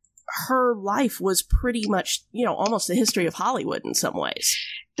her life was pretty much, almost the history of Hollywood in some ways.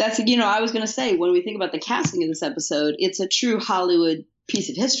 That's, I was going to say, when we think about the casting of this episode, it's a true Hollywood piece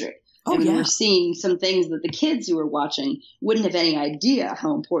of history. Oh, yeah. We're seeing some things that the kids who were watching wouldn't have any idea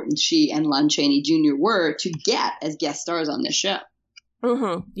how important she and Lon Chaney Jr. were to get as guest stars on this show.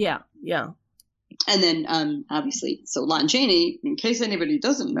 Mm-hmm. Yeah. And then, obviously, so Lon Chaney, in case anybody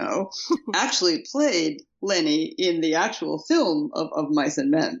doesn't know, actually played Lenny in the actual film of Mice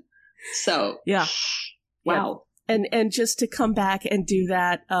and Men. So, yeah. Wow. And just to come back and do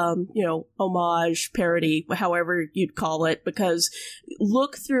that, homage, parody, however you'd call it, because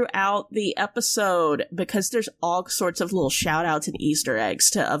look throughout the episode, because there's all sorts of little shout outs and Easter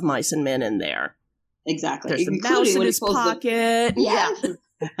eggs of Mice and Men in there. Exactly. There's the mouse in his pocket. Yeah.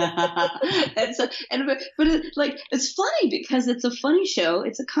 It's funny because it's a funny show.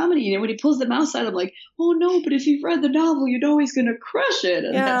 It's a comedy. When he pulls the mouse out, I'm like, oh no, but if you've read the novel, you know he's going to crush it.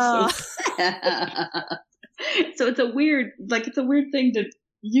 And that's so sad. So it's a weird thing to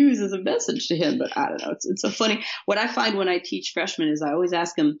use as a message to him, but I don't know. It's a funny. What I find when I teach freshmen is I always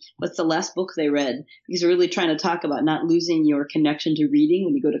ask them what's the last book they read, because we're really trying to talk about not losing your connection to reading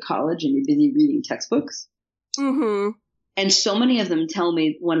when you go to college and you're busy reading textbooks. Mm-hmm. And so many of them tell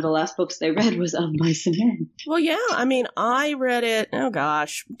me one of the last books they read was Of Mice and Men. Well, yeah. I mean, I read it,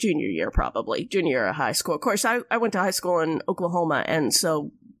 junior year of high school. Of course, I went to high school in Oklahoma, and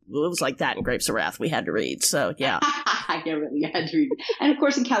so it was like that in Grapes of Wrath we had to read. So, yeah. Yeah, really, you had to read. And, of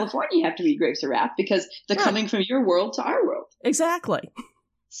course, in California, you have to read Grapes of Wrath because they're coming from your world to our world. Exactly.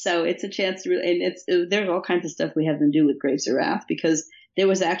 So it's a chance to really, and there's all kinds of stuff we have them do with Grapes of Wrath, because there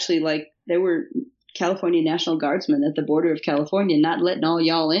was actually there were California National Guardsmen at the border of California not letting all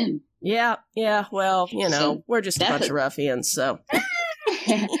y'all in. Yeah. Well, so we're just a bunch of ruffians, so.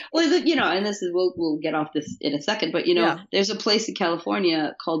 Well, and this is, we'll get off this in a second, but there's a place in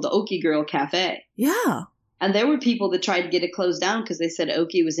California called the Okie Girl Cafe. Yeah. And there were people that tried to get it closed down because they said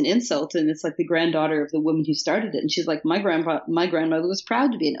Okie was an insult, and it's like the granddaughter of the woman who started it. And she's like, my grandmother was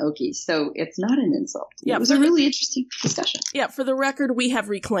proud to be an Okie, so it's not an insult. Yeah, it was a really interesting discussion. Yeah, for the record, we have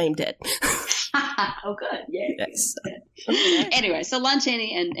reclaimed it. Oh, good. Yay. Yes. Okay. Anyway, so Lon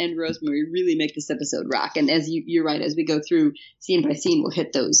Chaney and Rosemary really make this episode rock. And as you're right, as we go through scene by scene, we'll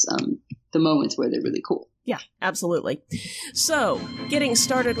hit those the moments where they're really cool. Yeah, absolutely. So, getting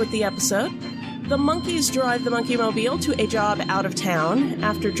started with the episode, the monkeys drive the Monkey-mobile to a job out of town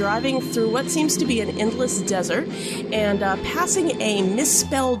after driving through what seems to be an endless desert and passing a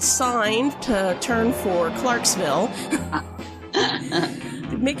misspelled sign to turn for Clarksville.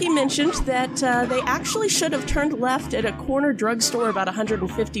 Mickey mentioned that they actually should have turned left at a corner drugstore about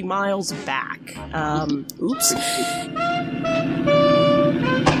 150 miles back. Oops.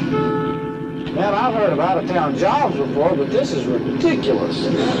 Man, I've heard of out-of-town jobs before, but this is ridiculous.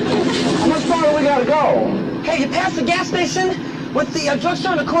 How much farther we gotta go? Hey, you passed the gas station with the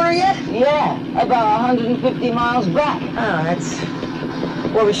drugstore on the corner yet? Yeah, about 150 miles back. Oh, that's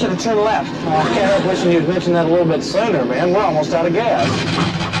where we should have turned left. Oh, I can't help wishing you'd mentioned that a little bit sooner, man. We're almost out of gas.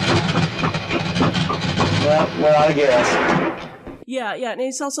 Well, we're out of gas. Yeah, and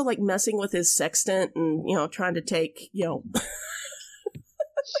he's also messing with his sextant and, trying to take,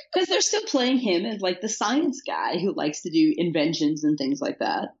 Because they're still playing him as the science guy who likes to do inventions and things like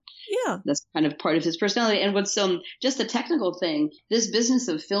that. Yeah. That's kind of part of his personality. And what's just a technical thing, this business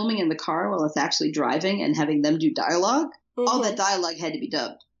of filming in the car while it's actually driving and having them do dialogue, all that dialogue had to be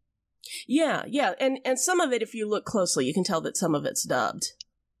dubbed. Yeah. And some of it, if you look closely, you can tell that some of it's dubbed.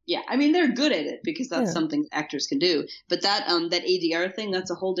 Yeah, I mean, they're good at it because that's something actors can do. But that ADR thing,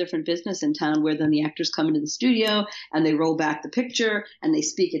 that's a whole different business in town, where then the actors come into the studio and they roll back the picture and they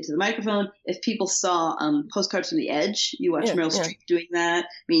speak into the microphone. If people saw Postcards from the Edge, you watch Meryl Streep doing that.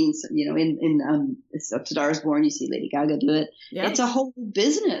 Means, in It's Up to Stars Born, you see Lady Gaga do it. Yeah. It's a whole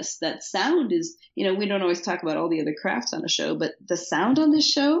business. That sound is, we don't always talk about all the other crafts on a show, but the sound on this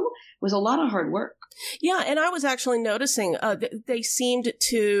show was a lot of hard work. Yeah, and I was actually noticing they seemed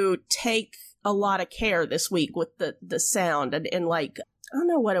to take a lot of care this week with the sound and I don't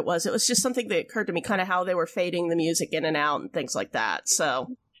know what it was. It was just something that occurred to me, kind of how they were fading the music in and out and things like that.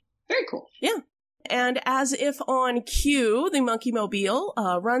 So very cool. Yeah. And as if on cue, the Monkey Mobile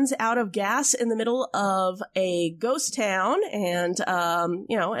runs out of gas in the middle of a ghost town. And,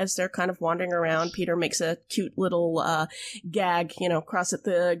 as they're kind of wandering around, Peter makes a cute little gag, cross at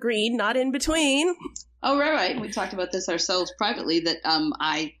the green, not in between. Oh, right. We talked about this ourselves privately, that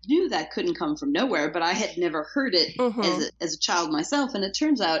I knew that couldn't come from nowhere, but I had never heard it as a child myself. And it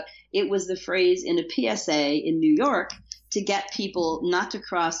turns out it was the phrase in a PSA in New York to get people not to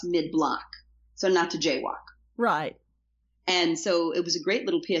cross mid-block. So not to jaywalk. Right. And so it was a great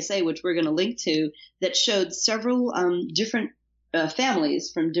little PSA, which we're going to link to, that showed several different families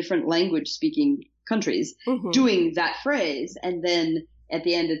from different language-speaking countries doing that phrase. And then at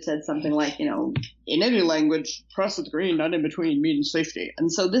the end it said something like, in any language, cross the green, not in between, means safety.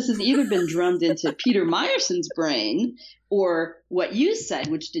 And so this has either been drummed into Peter Meyerson's brain, or what you said,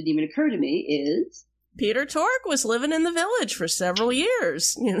 which didn't even occur to me, is... Peter Tork was living in the village for several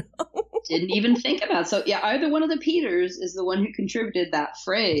years, Didn't even think about it. So, yeah, either one of the Peters is the one who contributed that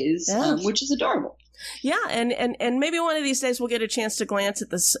phrase, which is adorable. Yeah, and maybe one of these days we'll get a chance to glance at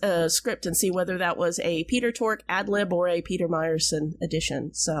the script and see whether that was a Peter Tork ad-lib or a Peter Meyerson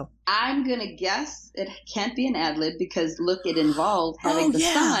addition. So I'm going to guess it can't be an ad-lib because, look, it involved having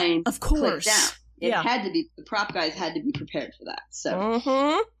sign of course. Click down. It had to be, the prop guys had to be prepared for that.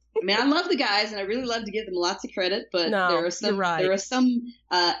 So. I mean, I love the guys, and I really love to give them lots of credit, but there are some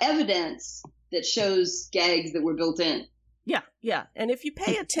evidence that shows gags that were built in. Yeah. And if you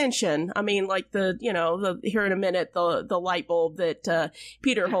pay attention, I mean, like the here in a minute, the light bulb that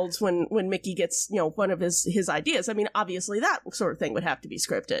Peter holds when Mickey gets, one of his ideas. I mean, obviously that sort of thing would have to be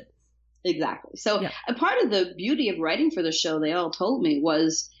scripted. Exactly. So a part of the beauty of writing for the show, they all told me,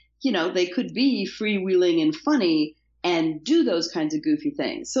 was, they could be freewheeling and funny and do those kinds of goofy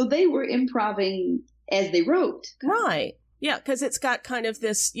things. So they were improvising as they wrote. Right. Yeah, because it's got kind of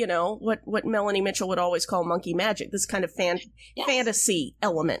this, what Melanie Mitchell would always call monkey magic, this kind of fantasy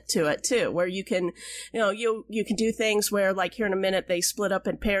element to it, too, where you can, you can do things where, like, here in a minute, they split up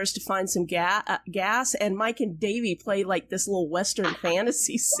in pairs to find some gas, and Mike and Davy play, like, this little Western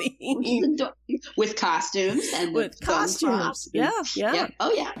fantasy scene. With costumes. And with costumes. Yeah.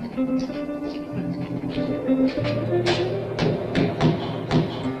 Oh, yeah.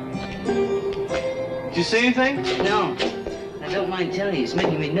 Did you see anything? No. I don't mind telling you, it's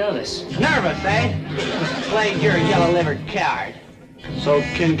making me nervous. Nervous, eh? Slade, you're a yellow-livered coward. So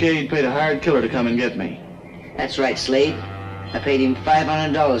Kincaid paid a hired killer to come and get me. That's right, Slade. I paid him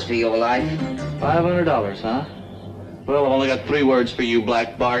 $500 for your life. $500, huh? Well, I've only got 3 words for you,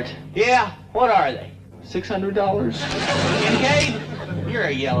 Black Bart. Yeah? What are they? $600? Kincaid, you're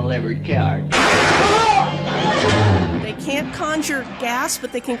a yellow-livered coward. They can't conjure gas,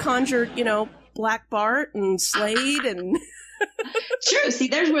 but they can conjure, Black Bart and Slade and... True. See,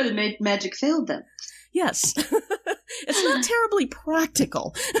 there's where the magic failed them. Yes. It's not terribly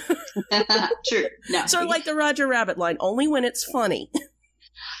practical. True. No. Sort of like the Roger Rabbit line, only when it's funny.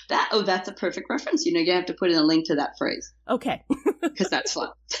 That's a perfect reference. You have to put in a link to that phrase. Okay. Because that's fun.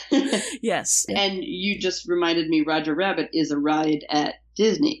 Yes. And you just reminded me Roger Rabbit is a ride at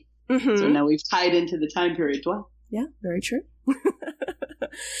Disney. Mm-hmm. So now we've tied into the time period well. Yeah, very true.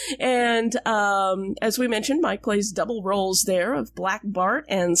 And as we mentioned, Mike plays double roles there of Black Bart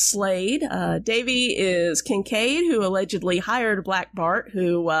and Slade. Davy is Kincaid, who allegedly hired Black Bart,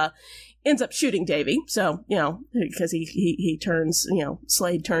 who ends up shooting Davy. So, because he turns,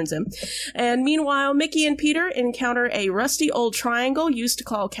 Slade turns him. And meanwhile, Mickey and Peter encounter a rusty old triangle used to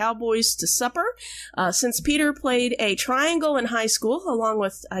call cowboys to supper. Since Peter played a triangle in high school, along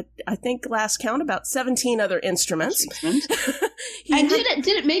with, I think last count, about 17 other instruments. And did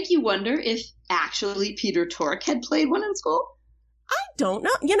it make you wonder if actually Peter Tork had played one in school? I don't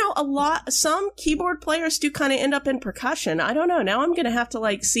know. Some keyboard players do kind of end up in percussion. I don't know. Now I'm going to have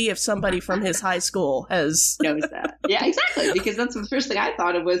to see if somebody from his high school has knows that. Yeah, exactly. Because that's the first thing I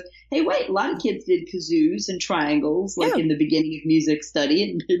thought of was, hey, wait, a lot of kids did kazoos and triangles in the beginning of music study,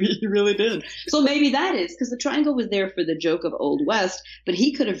 and maybe he really did. So maybe that is because the triangle was there for the joke of Old West, but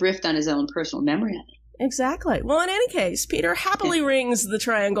he could have riffed on his own personal memory of it. Exactly. Well, in any case, Peter happily rings the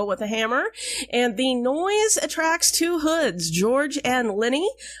triangle with a hammer, and the noise attracts 2 hoods, George and Lenny,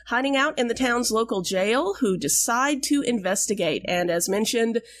 hiding out in the town's local jail, who decide to investigate. And as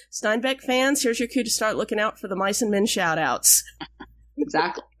mentioned, Steinbeck fans, here's your cue to start looking out for the Mice and Men shout-outs.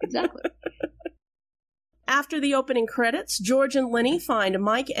 Exactly. After the opening credits, George and Lenny find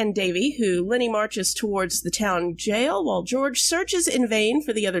Mike and Davy, who Lenny marches towards the town jail while George searches in vain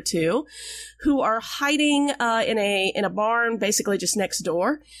for the other two, who are hiding in a barn basically just next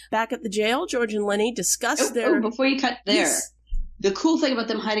door. Back at the jail, George and Lenny discuss their... before you cut there, Yes. the cool thing about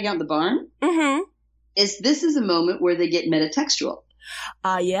them hiding out in the barn is this is a moment where they get metatextual.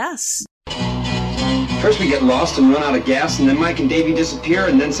 Yes. First we get lost and run out of gas, and then Mike and Davey disappear,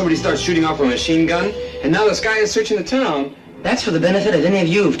 and then somebody starts shooting off a machine gun, and now this guy is searching the town. That's for the benefit of any of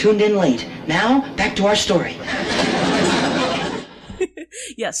you who've tuned in late. Now, back to our story.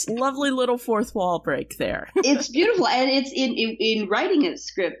 Yes, lovely little fourth wall break there. It's beautiful, and it's in writing a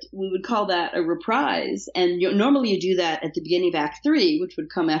script, we would call that a reprise, and normally you do that at the beginning of Act 3, which would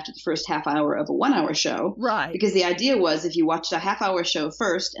come after the first half hour of a 1 hour show. Right. Because the idea was if you watched a half hour show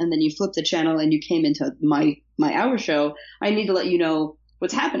first, and then you flipped the channel and you came into my hour show, I need to let you know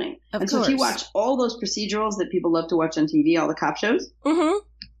what's happening. Of So if you course. watch all those procedurals that people love to watch on TV, all the cop shows,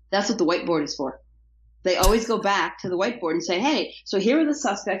 that's what the whiteboard is for. They always go back to the whiteboard and say, hey, so here are the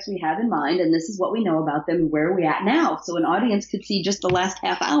suspects we have in mind, and this is what we know about them, and where are we at now? So an audience could see just the last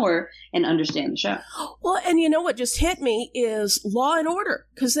half hour and understand the show. Well, and you know what just hit me is Law and Order,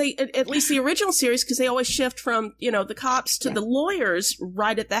 because they, at least the original series, because they always shift from, the cops to the lawyers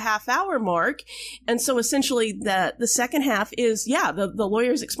right at the half hour mark. And so essentially the second half is, the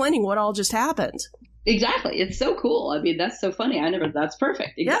lawyers explaining what all just happened. Exactly. It's so cool. I mean, that's so funny. That's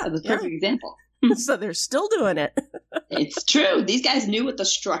perfect. Exactly. That's a perfect example. So they're still doing it. It's true. These guys knew what the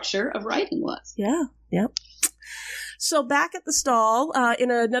structure of writing was. Yeah. Yep. So back at the stall, in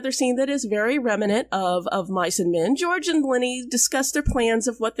another scene that is very remnant of Mice and Men, George and Lenny discuss their plans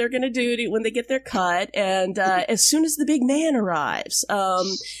of what they're going to do when they get their cut. And as soon as the big man arrives,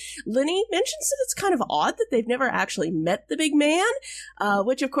 Lenny mentions that it's kind of odd that they've never actually met the big man,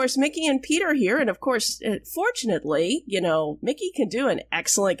 which, of course, Mickey and Pete are here. And, of course, fortunately, Mickey can do an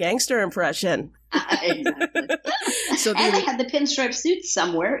excellent gangster impression. Exactly. So and they had the pinstripe suits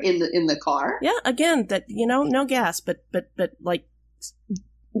somewhere in the car. Yeah, again, that no gas, but like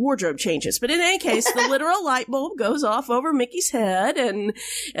wardrobe changes. But in any case, the literal light bulb goes off over Mickey's head, and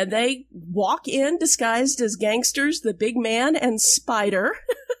they walk in disguised as gangsters, the big man and Spider.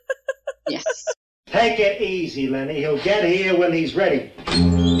 Yes. Take it easy, Lenny. He'll get here when he's ready.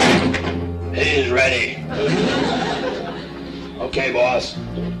 He's ready. Okay, boss.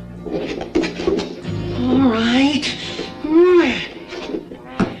 All right.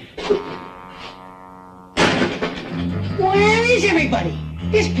 Where is everybody?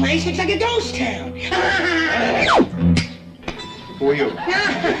 This place looks like a ghost town. Who are you?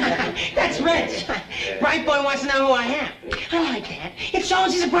 That's Rich. Bright Boy wants to know who I am. I like that. It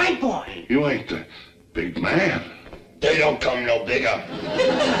shows he's a bright boy. You ain't the big man. They don't come no bigger.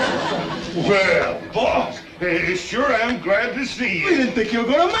 Well, boss, sure am glad to see you. We didn't think you were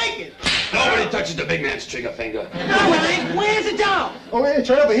going to make it. Nobody touches the big man's trigger finger. All right, where's the dough? Oh, it's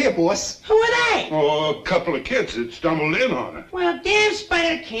right over here, boss. Who are they? Oh, a couple of kids that stumbled in on it. Well, give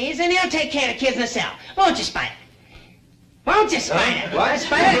Spider the keys, and he'll take care of the kids in the cell. Won't you, Spider? Won't you, Spider? What?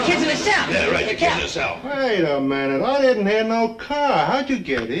 Spider, the kids in the cell. Yeah, right, the Take kids care. in the cell. Wait a minute. I didn't hear no car. How'd you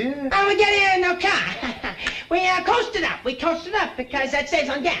get here? Oh, we get here in no car. We coasted up. We coasted up because that saves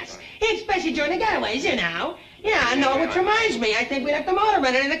on gas. Especially during the getaways, Yeah, no, which reminds me, I think we left the motor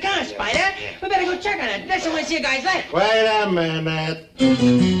running in the car, Spider. We better go check on it. Listen, we'll see you guys later. Wait a minute. Give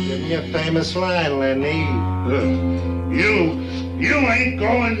me a famous line, Lenny. You ain't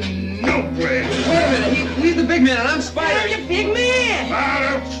going nowhere. Wait a minute, he's the big man and I'm Spider. I'm the big man.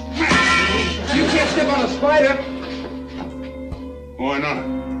 You can't step on a spider. Why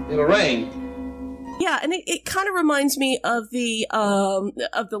not? It'll rain. Yeah, and it kind of reminds me of the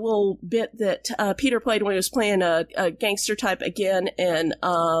little bit that Peter played when he was playing a gangster type again in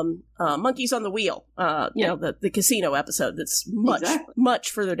Monkeys on the Wheel. The casino episode that's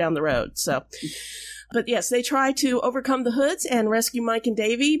much further down the road. So. But yes, they try to overcome the hoods and rescue Mike and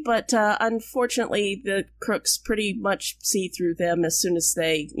Davy, but unfortunately the crooks pretty much see through them as soon as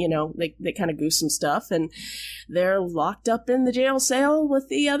they kind of goose some stuff, and they're locked up in the jail cell with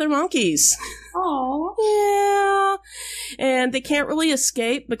the other monkeys. Oh. Yeah. And they can't really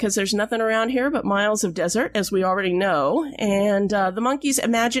escape because there's nothing around here but miles of desert, as we already know. And the monkeys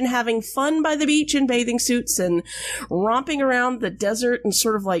imagine having fun by the beach in bathing suits and romping around the desert in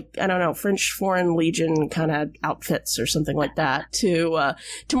sort of like, I don't know, French Foreign Legion kind of outfits or something like that.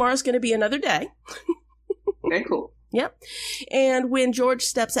 Tomorrow's going to be another day. Very cool. Yep. And when George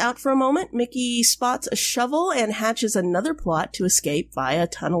steps out for a moment, Mickey spots a shovel and hatches another plot to escape via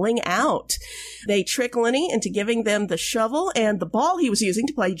tunneling out. They trick Lenny into giving them the shovel and the ball he was using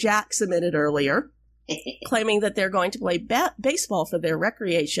to play jacks a minute earlier. claiming that they're going to play baseball for their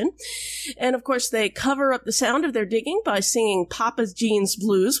recreation. And of course, they cover up the sound of their digging by singing Papa Jean's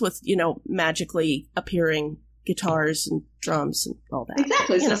Blues with, magically appearing guitars and drums and all that.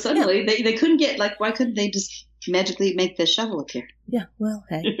 Exactly. So suddenly they couldn't get, why couldn't they just magically make the shovel appear? Yeah, well,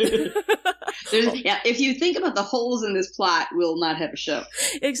 hey. If you think about the holes in this plot, we'll not have a show.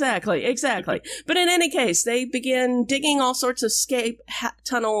 Exactly. But in any case, they begin digging all sorts of escape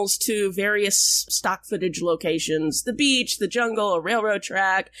tunnels to various stock footage locations: the beach, the jungle, a railroad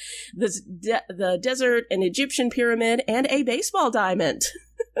track, the desert, an Egyptian pyramid, and a baseball diamond.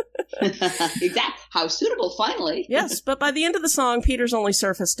 Exactly. How suitable, finally. Yes, but by the end of the song, Peter's only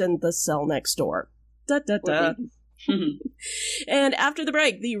surfaced in the cell next door. Da-da-da. And after the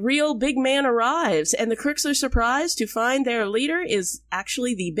break, the real big man arrives, and the crooks are surprised to find their leader is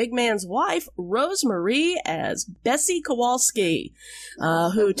actually the big man's wife, Rosemary, as Bessie Kowalski,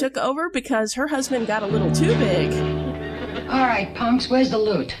 who took over because her husband got a little too big. All right, punks, where's the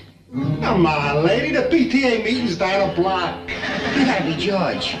loot? Come on, lady. The PTA meeting's down a block. You gotta be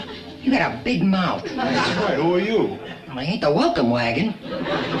George. You got a big mouth. That's right. Who are you? Well, I ain't the welcome wagon.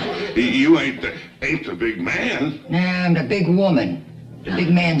 You ain't the big man. Nah, I'm the big woman. The big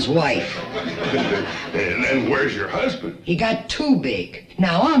man's wife. And then where's your husband? He got too big.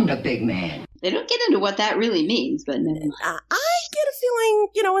 Now I'm the big man. They don't get into what that really means, but no. I get a feeling,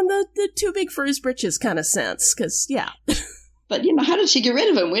 in the too big for his britches kind of sense, because, yeah. But, how did she get rid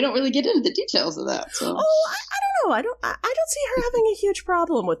of him? We don't really get into the details of that. So. Oh, I don't know. I don't see her having a huge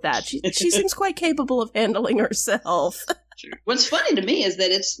problem with that. She seems quite capable of handling herself. What's funny to me is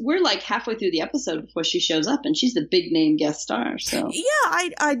that we're like halfway through the episode before she shows up, and she's the big name guest star. So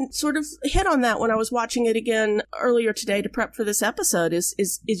yeah, I sort of hit on that when I was watching it again earlier today to prep for this episode. Is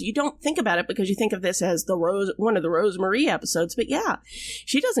you don't think about it because you think of this as one of the Rosemary episodes, but yeah,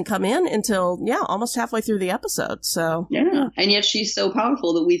 she doesn't come in until almost halfway through the episode. So yeah, and yet she's so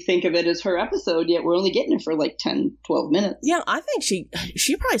powerful that we think of it as her episode. Yet we're only getting it for like 10, 12 minutes. Yeah, I think she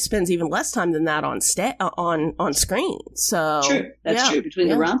probably spends even less time than that on screen. So true. That's true, between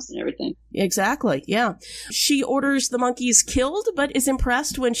the romps and everything. Exactly, yeah. She orders the monkeys killed, but is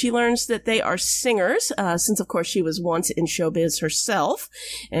impressed when she learns that they are singers, since, of course, she was once in showbiz herself,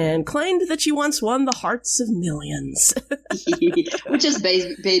 and claimed that she once won the hearts of millions. Which is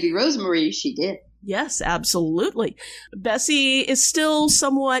baby Rosemary, she did. Yes, absolutely. Bessie is still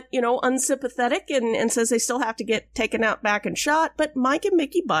somewhat, unsympathetic and says they still have to get taken out back and shot, but Mike and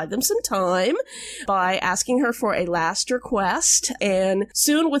Mickey buy them some time by asking her for a last request. And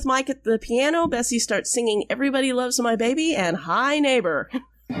soon with Mike at the piano, Bessie starts singing Everybody Loves My Baby and Hi Neighbor.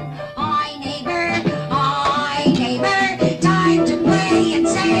 Hi neighbor, time to play and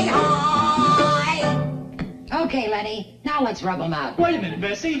say hi. Okay, Lenny, now let's rub them out. Wait a minute,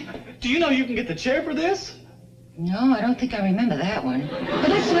 Bessie. Do you know you can get the chair for this? No, I don't think I remember that one. But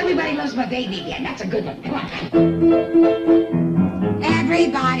let's do Everybody Loves My Baby again. That's a good one. Come on.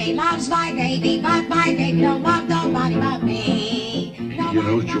 Everybody loves my baby, but my baby don't love nobody but me. You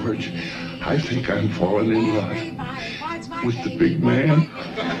know, George, I think I'm falling in love with the big man.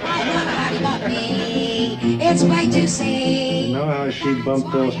 Nobody but me. It's great to see. You know how she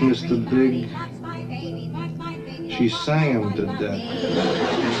bumped off Mr. Big? She sang him to death.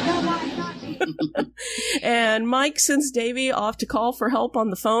 And Mike sends Davy off to call for help on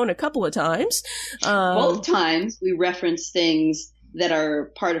the phone a couple of times. Both times we reference things that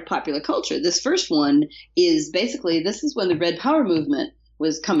are part of popular culture. This first one is basically, this is when the Red Power movement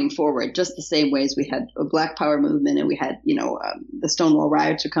was coming forward, just the same way as we had a Black Power movement and we had, the Stonewall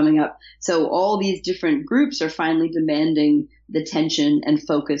riots are coming up. So all these different groups are finally demanding the attention and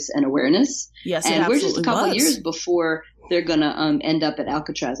focus and awareness. Yes, and we're just a couple of years before they're going to end up at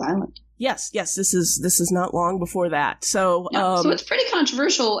Alcatraz Island. Yes, this is not long before that. So so it's pretty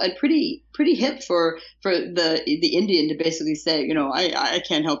controversial and pretty hip for the Indian to basically say, I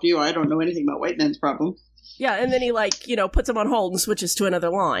can't help you. I don't know anything about white men's problem. Yeah, and then he puts him on hold and switches to another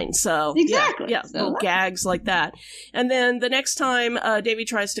line. So exactly, yeah, little gags like that. And then the next time Davy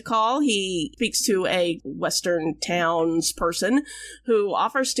tries to call, he speaks to a Western towns person who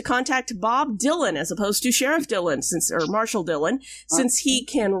offers to contact Bob Dylan as opposed to Sheriff Dylan, or Marshall Dylan, since he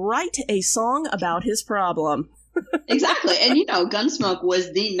can write a song about his problem. Exactly. And, Gunsmoke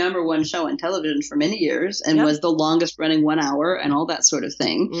was the #1 show on television for many years and was the longest running 1 hour and all that sort of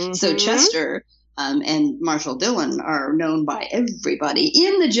thing. Mm-hmm. So Chester and Marshall Dylan are known by everybody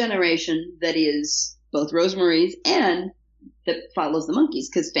in the generation that is both Rosemary's and that follows the Monkees,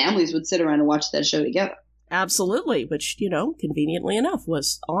 because families would sit around and watch that show together. Absolutely, which, conveniently enough,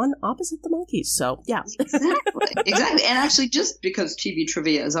 was on opposite the Monkees. So, yeah. Exactly. And actually, just because TV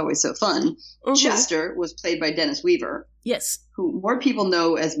trivia is always so fun, Chester was played by Dennis Weaver. Yes. Who more people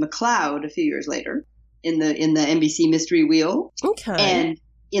know as McCloud a few years later in the NBC Mystery Wheel. Okay. And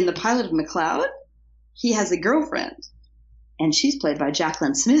in the pilot of McCloud, he has a girlfriend. And she's played by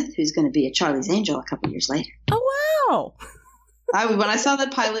Jacqueline Smith, who's going to be a Charlie's Angel a couple years later. Oh, wow. When I saw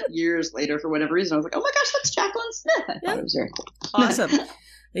that pilot years later, for whatever reason, I was like, "Oh my gosh, that's Jacqueline Smith!" I thought it was very cool. Awesome.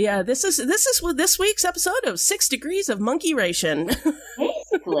 Yeah, this is what this week's episode of 6 Degrees of Monkey Ration.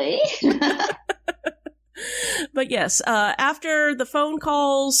 Basically. But yes, after the phone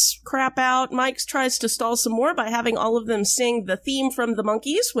calls crap out, Mike tries to stall some more by having all of them sing the theme from the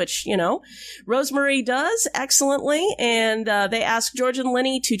Monkees, which, Rosemary does excellently, and they ask George and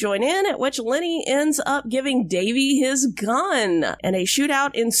Lenny to join in, at which Lenny ends up giving Davy his gun, and a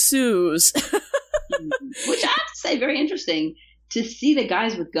shootout ensues. Which I have to say, very interesting to see the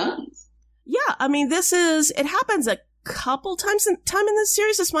guys with guns. Yeah, I mean, it happens a couple times in this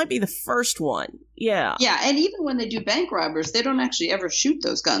series. This might be the first one. Yeah. Yeah, and even when they do bank robbers, they don't actually ever shoot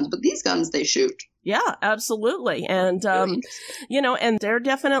those guns, but these guns they shoot. Yeah, absolutely. And, and they're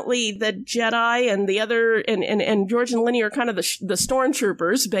definitely the Jedi, and the other, and George and Lenny are kind of the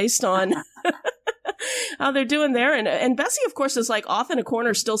stormtroopers based on how they're doing there. And Bessie, of course, is like off in a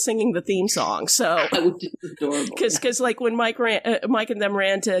corner still singing the theme song. So, because like when Mike and them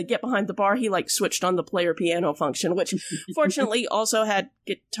ran to get behind the bar, he like switched on the player piano function, which fortunately also had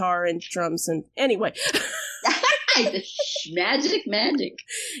guitar and drums. And anyway, magic.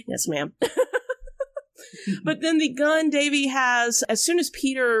 Yes, ma'am. But then the gun Davy has, as soon as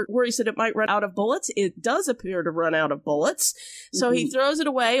Peter worries that it might run out of bullets, it does appear to run out of bullets. So he throws it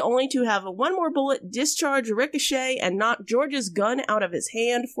away, only to have one more bullet discharge, ricochet, and knock George's gun out of his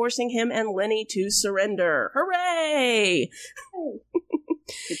hand, forcing him and Lenny to surrender. Hooray!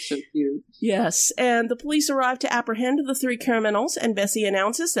 It's so cute. Yes, and the police arrive to apprehend the 3 criminals, and Bessie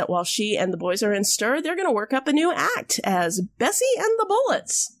announces that while she and the boys are in stir, they're going to work up a new act as Bessie and the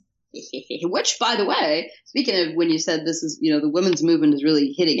Bullets. Which, by the way, speaking of when you said this is, the women's movement is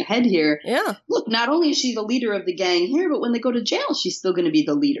really hitting ahead here. Yeah. Look, not only is she the leader of the gang here, but when they go to jail, she's still going to be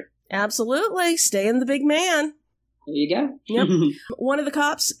the leader. Absolutely. Staying the big man. There you go. Yep. One of the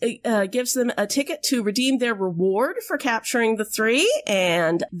cops gives them a ticket to redeem their reward for capturing the 3,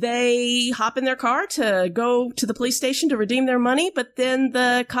 and they hop in their car to go to the police station to redeem their money, but then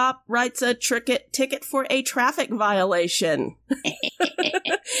the cop writes a ticket for a traffic violation.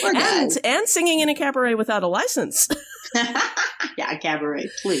 and singing in a cabaret without a license. Yeah, a cabaret,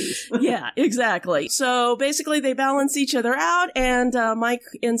 please. Yeah, exactly. So basically they balance each other out, and Mike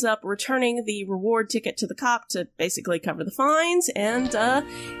ends up returning the reward ticket to the cop to basically cover the fines, and well,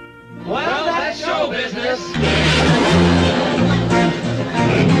 that's show business.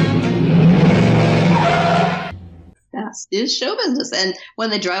 Yes, it is show business. And when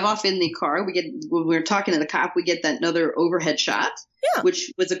they drive off in the car, when we're talking to the cop, we get that another overhead shot,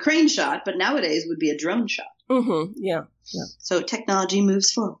 which was a crane shot, but nowadays would be a drone shot. Mm-hmm. Yeah. So technology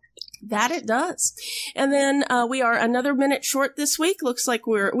moves forward. That it does. And then we are another minute short this week. Looks like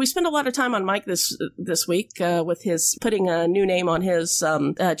we spend a lot of time on Mike this week with his putting a new name on his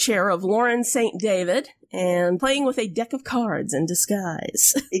chair of Lauren St. David and playing with a deck of cards in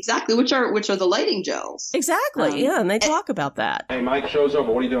disguise. Exactly, which are the lighting gels. Exactly, yeah, and they talk about that. Hey, Mike, show's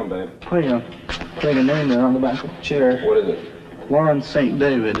over. What are you doing, babe? Well, take a name there on the back of the chair. What is it? Lauren St.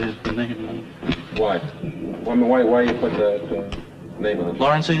 David is the name. Why? Why you put that name on it?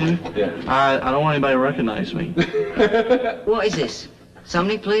 Lauren St. David? Yeah. I don't want anybody to recognize me. What is this?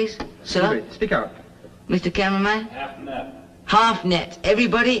 Somebody, please? Sir? Speak out. Mr. Cameraman? Half net. Half net.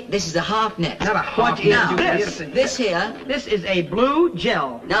 Everybody, this is a half net. Not a half net. This here. This is a blue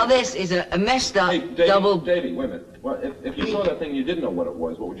gel. Now this is a messed up Davey, wait a minute. Well, if you saw that thing you didn't know what it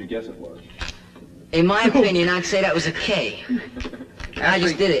was, what would you guess it was? In my opinion, I'd say that was a K. I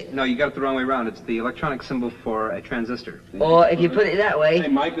just did it. No, you got it the wrong way around. It's the electronic symbol for a transistor. Or if you put it that way... Hey,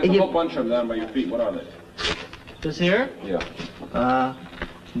 Mike, there's a whole bunch of them down by your feet. What are they? This here? Yeah.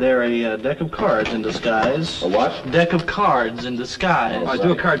 They're a deck of cards in disguise. A what? Deck of cards in disguise. Oh,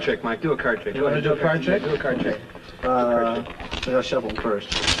 do a card trick, Mike. Do a card trick. You want to do a card trick? Do a card trick. I gotta shuffle them first.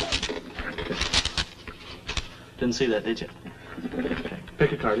 Didn't see that, did you? Okay.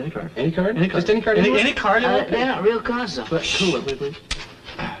 Pick a card, any card. Any card? Any card. Just any card? Any card? They're not real cards, though. Cool it, please.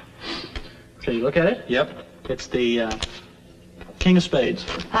 Okay, you look at it? Yep. It's the King of Spades.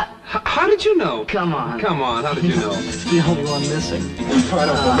 How did you know? Come on. Come on, how did you know? It's the only one missing. I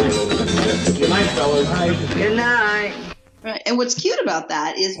don't believe it. Good night, fellas. Good night. Right. And what's cute about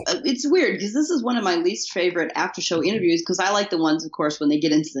that is it's weird because this is one of my least favorite after show interviews because I like the ones, of course, when they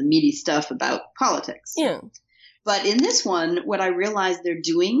get into the meaty stuff about politics. Yeah. But in this one, what I realized they're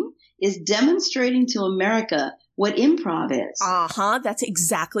doing is demonstrating to America what improv is. That's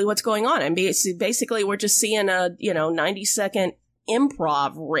exactly what's going on. And basically, we're just seeing a 90-second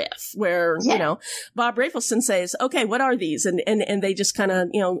improv riff where Bob Rafelson says, okay, what are these, and they just kind of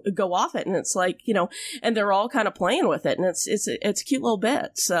go off it, and it's like and they're all kind of playing with it, and it's a cute little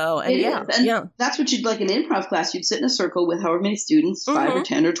bit. So and that's what you'd like in an improv class. You'd sit in a circle with however many students, 5 or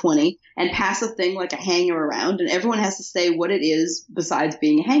 10 or 20, and pass a thing like a hanger around, and everyone has to say what it is besides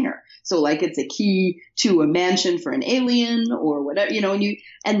being a hanger. So like it's a key to a mansion for an alien or whatever,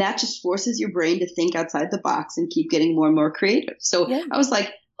 and that just forces your brain to think outside the box and keep getting more and more creative. So I was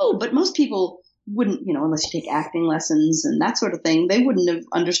like, oh, but most people wouldn't, unless you take acting lessons and that sort of thing, they wouldn't have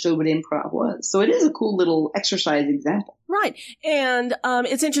understood what improv was. So it is a cool little exercise example. Right. And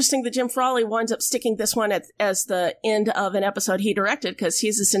it's interesting that Jim Frawley winds up sticking this one as the end of an episode he directed because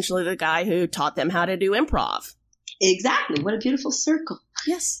he's essentially the guy who taught them how to do improv. Exactly. What a beautiful circle.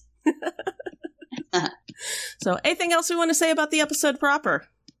 Yes. So anything else we want to say about the episode proper?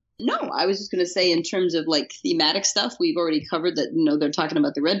 No, I was just going to say in terms of like thematic stuff, we've already covered that, they're talking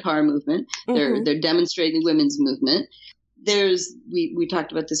about the Red Power movement. They're demonstrating the women's movement. We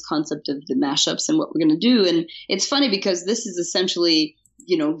talked about this concept of the mashups and what we're going to do. And it's funny because this is essentially,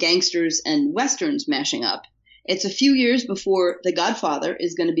 gangsters and Westerns mashing up. It's a few years before The Godfather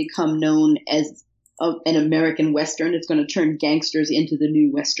is going to become known as an American Western. It's going to turn gangsters into the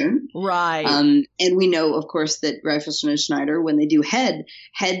new Western. Right. And we know, of course, that Rafelson and Schneider, when they do when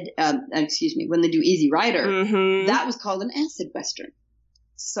they do Easy Rider, that was called an acid Western.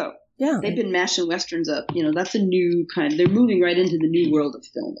 So they've been mashing Westerns up. That's a new kind. They're moving right into the new world of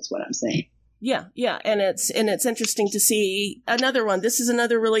film is what I'm saying. Yeah, and it's interesting to see another one. This is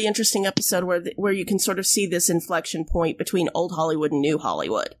another really interesting episode where you can sort of see this inflection point between old Hollywood and new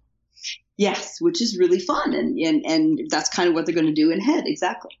Hollywood. Yes, which is really fun, and that's kind of what they're going to do in Head,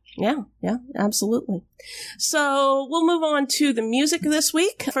 exactly. Yeah, absolutely. So we'll move on to the music this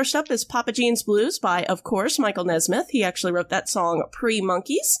week. First up is Papa Jean's Blues by, of course, Michael Nesmith. He actually wrote that song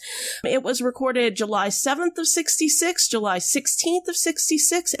pre-Monkeys. It was recorded July 7th of 66, July 16th of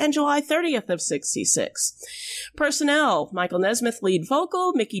 66, and July 30th of 66. Personnel, Michael Nesmith lead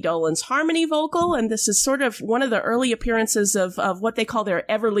vocal, Mickey Dolenz harmony vocal, and this is sort of one of the early appearances of what they call their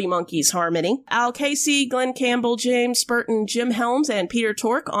Everly Monkeys harmony. Al Casey, Glenn Campbell, James Burton, Jim Helms, and Peter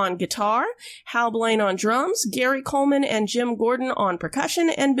Tork on guitar, Hal Blaine on drums, Gary Coleman and Jim Gordon on percussion,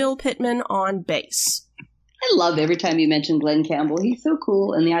 and Bill Pittman on bass. I love every time you mention Glenn Campbell. He's so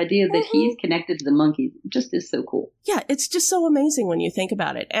cool, and the idea that he's connected to the Monkees just is so cool. Yeah, it's just so amazing when you think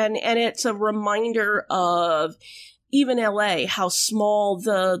about it. And it's a reminder of even LA, how small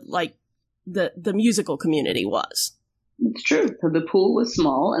the musical community was. It's true. So the pool was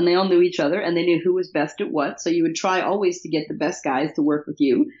small, and they all knew each other, and they knew who was best at what. So you would try always to get the best guys to work with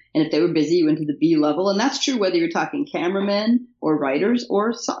you. And if they were busy, you went to the B level. And that's true whether you're talking cameramen or writers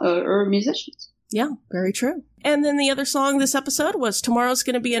or musicians. Yeah, very true. And then the other song this episode was Tomorrow's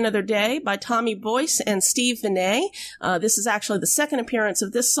Gonna Be Another Day by Tommy Boyce and Steve Vinay. This is actually the second appearance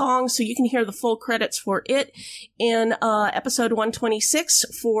of this song, so you can hear the full credits for it in episode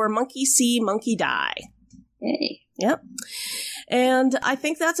 126 for Monkey See, Monkey Die. Yay. Yep. And I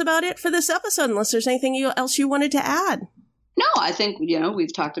think that's about it for this episode, unless there's anything else you wanted to add. No, I think,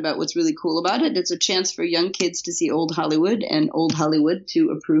 we've talked about what's really cool about it. It's a chance for young kids to see old Hollywood and old Hollywood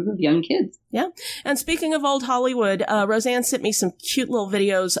to approve of young kids. Yeah. And speaking of old Hollywood, Roseanne sent me some cute little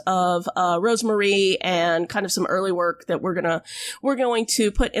videos of Rosemarie and kind of some early work that we're going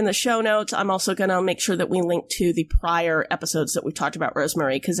to put in the show notes. I'm also going to make sure that we link to the prior episodes that we talked about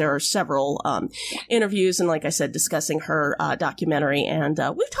Rosemarie, because there are several interviews and, like I said, discussing her documentary. And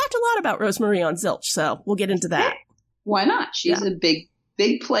we've talked a lot about Rosemarie on Zilch, so we'll get into that. Why not? She's a big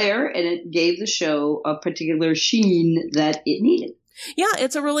player, and it gave the show a particular sheen that it needed. Yeah,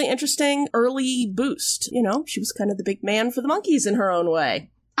 it's a really interesting early boost. She was kind of the big man for the Monkees in her own way.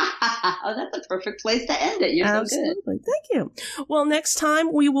 Oh, that's a perfect place to end it. You're Absolutely. So good. Thank you. Well, next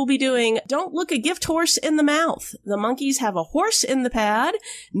time we will be doing Don't Look a Gift Horse in the Mouth. The Monkees have a horse in the pad,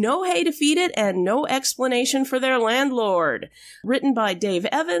 no hay to feed it, and no explanation for their landlord. Written by Dave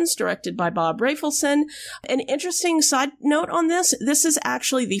Evans, directed by Bob Rafelson. An interesting side note on this is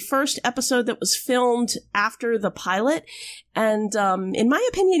actually the first episode that was filmed after the pilot. And in my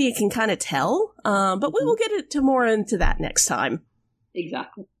opinion, you can kind of tell, but we will get more into that next time.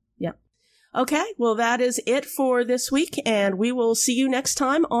 Exactly. Yep. Okay, well, that is it for this week, and we will see you next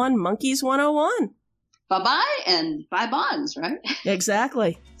time on Monkeys 101. bye-bye and bye bonds, right?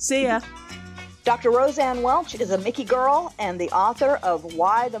 Exactly. See ya. Dr. Roseanne Welch is a Mickey girl and the author of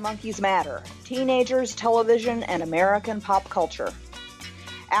Why the Monkeys Matter: Teenagers, Television, and American Pop Culture.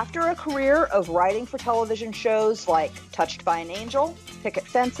 After a career of writing for television shows like Touched by an Angel, Picket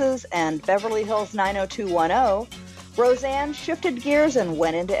Fences, and Beverly Hills 90210, Roseanne shifted gears and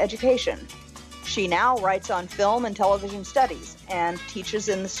went into education. She now writes on film and television studies and teaches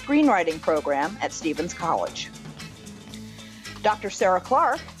in the screenwriting program at Stevens College. Dr. Sarah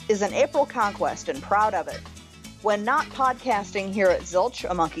Clark is an April conquest and proud of it. When not podcasting here at Zilch,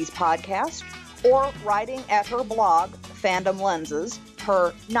 a Monkeys podcast, or writing at her blog, Fandom Lenses,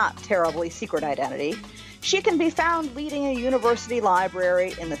 her not terribly secret identity, she can be found leading a university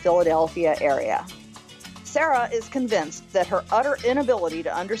library in the Philadelphia area. Sarah is convinced that her utter inability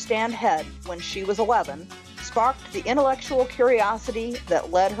to understand head when she was 11 sparked the intellectual curiosity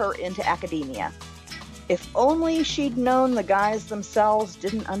that led her into academia. If only she'd known the guys themselves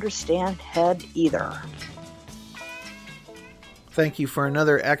didn't understand head either. Thank you for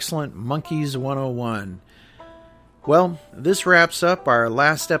another excellent Monkeys 101. Well, this wraps up our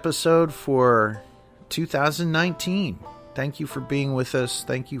last episode for 2019. Thank you for being with us.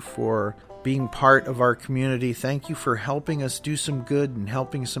 Thank you for being part of our community. Thank you for helping us do some good and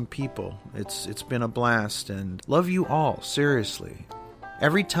helping some people. It's been a blast, and love you all, seriously.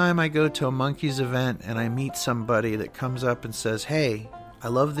 Every time I go to a Monkeys event and I meet somebody that comes up and says, "Hey, I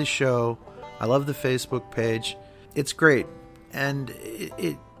love this show. I love the Facebook page," it's great. And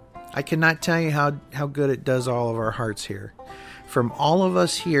I cannot tell you how good it does all of our hearts here. From all of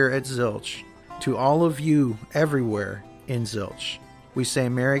us here at Zilch to all of you everywhere in Zilch, we say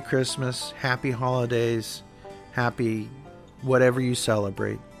Merry Christmas, Happy Holidays, Happy whatever you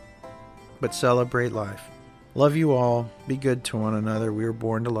celebrate. But celebrate life. Love you all. Be good to one another. We were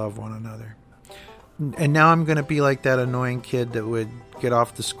born to love one another. And now I'm going to be like that annoying kid that would get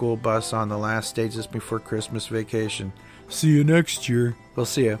off the school bus on the last day just before Christmas vacation. See you next year. We'll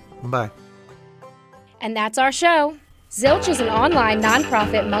see you. Bye. And that's our show. Zilch is an online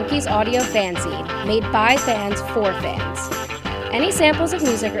nonprofit Monkeys audio fanzine made by fans for fans. Any samples of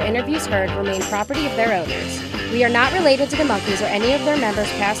music or interviews heard remain property of their owners. We are not related to the Monkeys or any of their members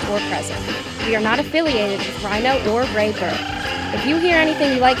past or present. We are not affiliated with Rhino or Ray Burke. If you hear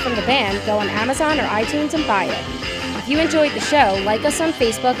anything you like from the band, go on Amazon or iTunes and buy it. If you enjoyed the show, like us on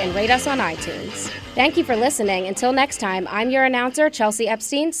Facebook and rate us on iTunes. Thank you for listening. Until next time, I'm your announcer, Chelsea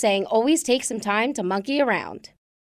Epstein, saying always take some time to monkey around.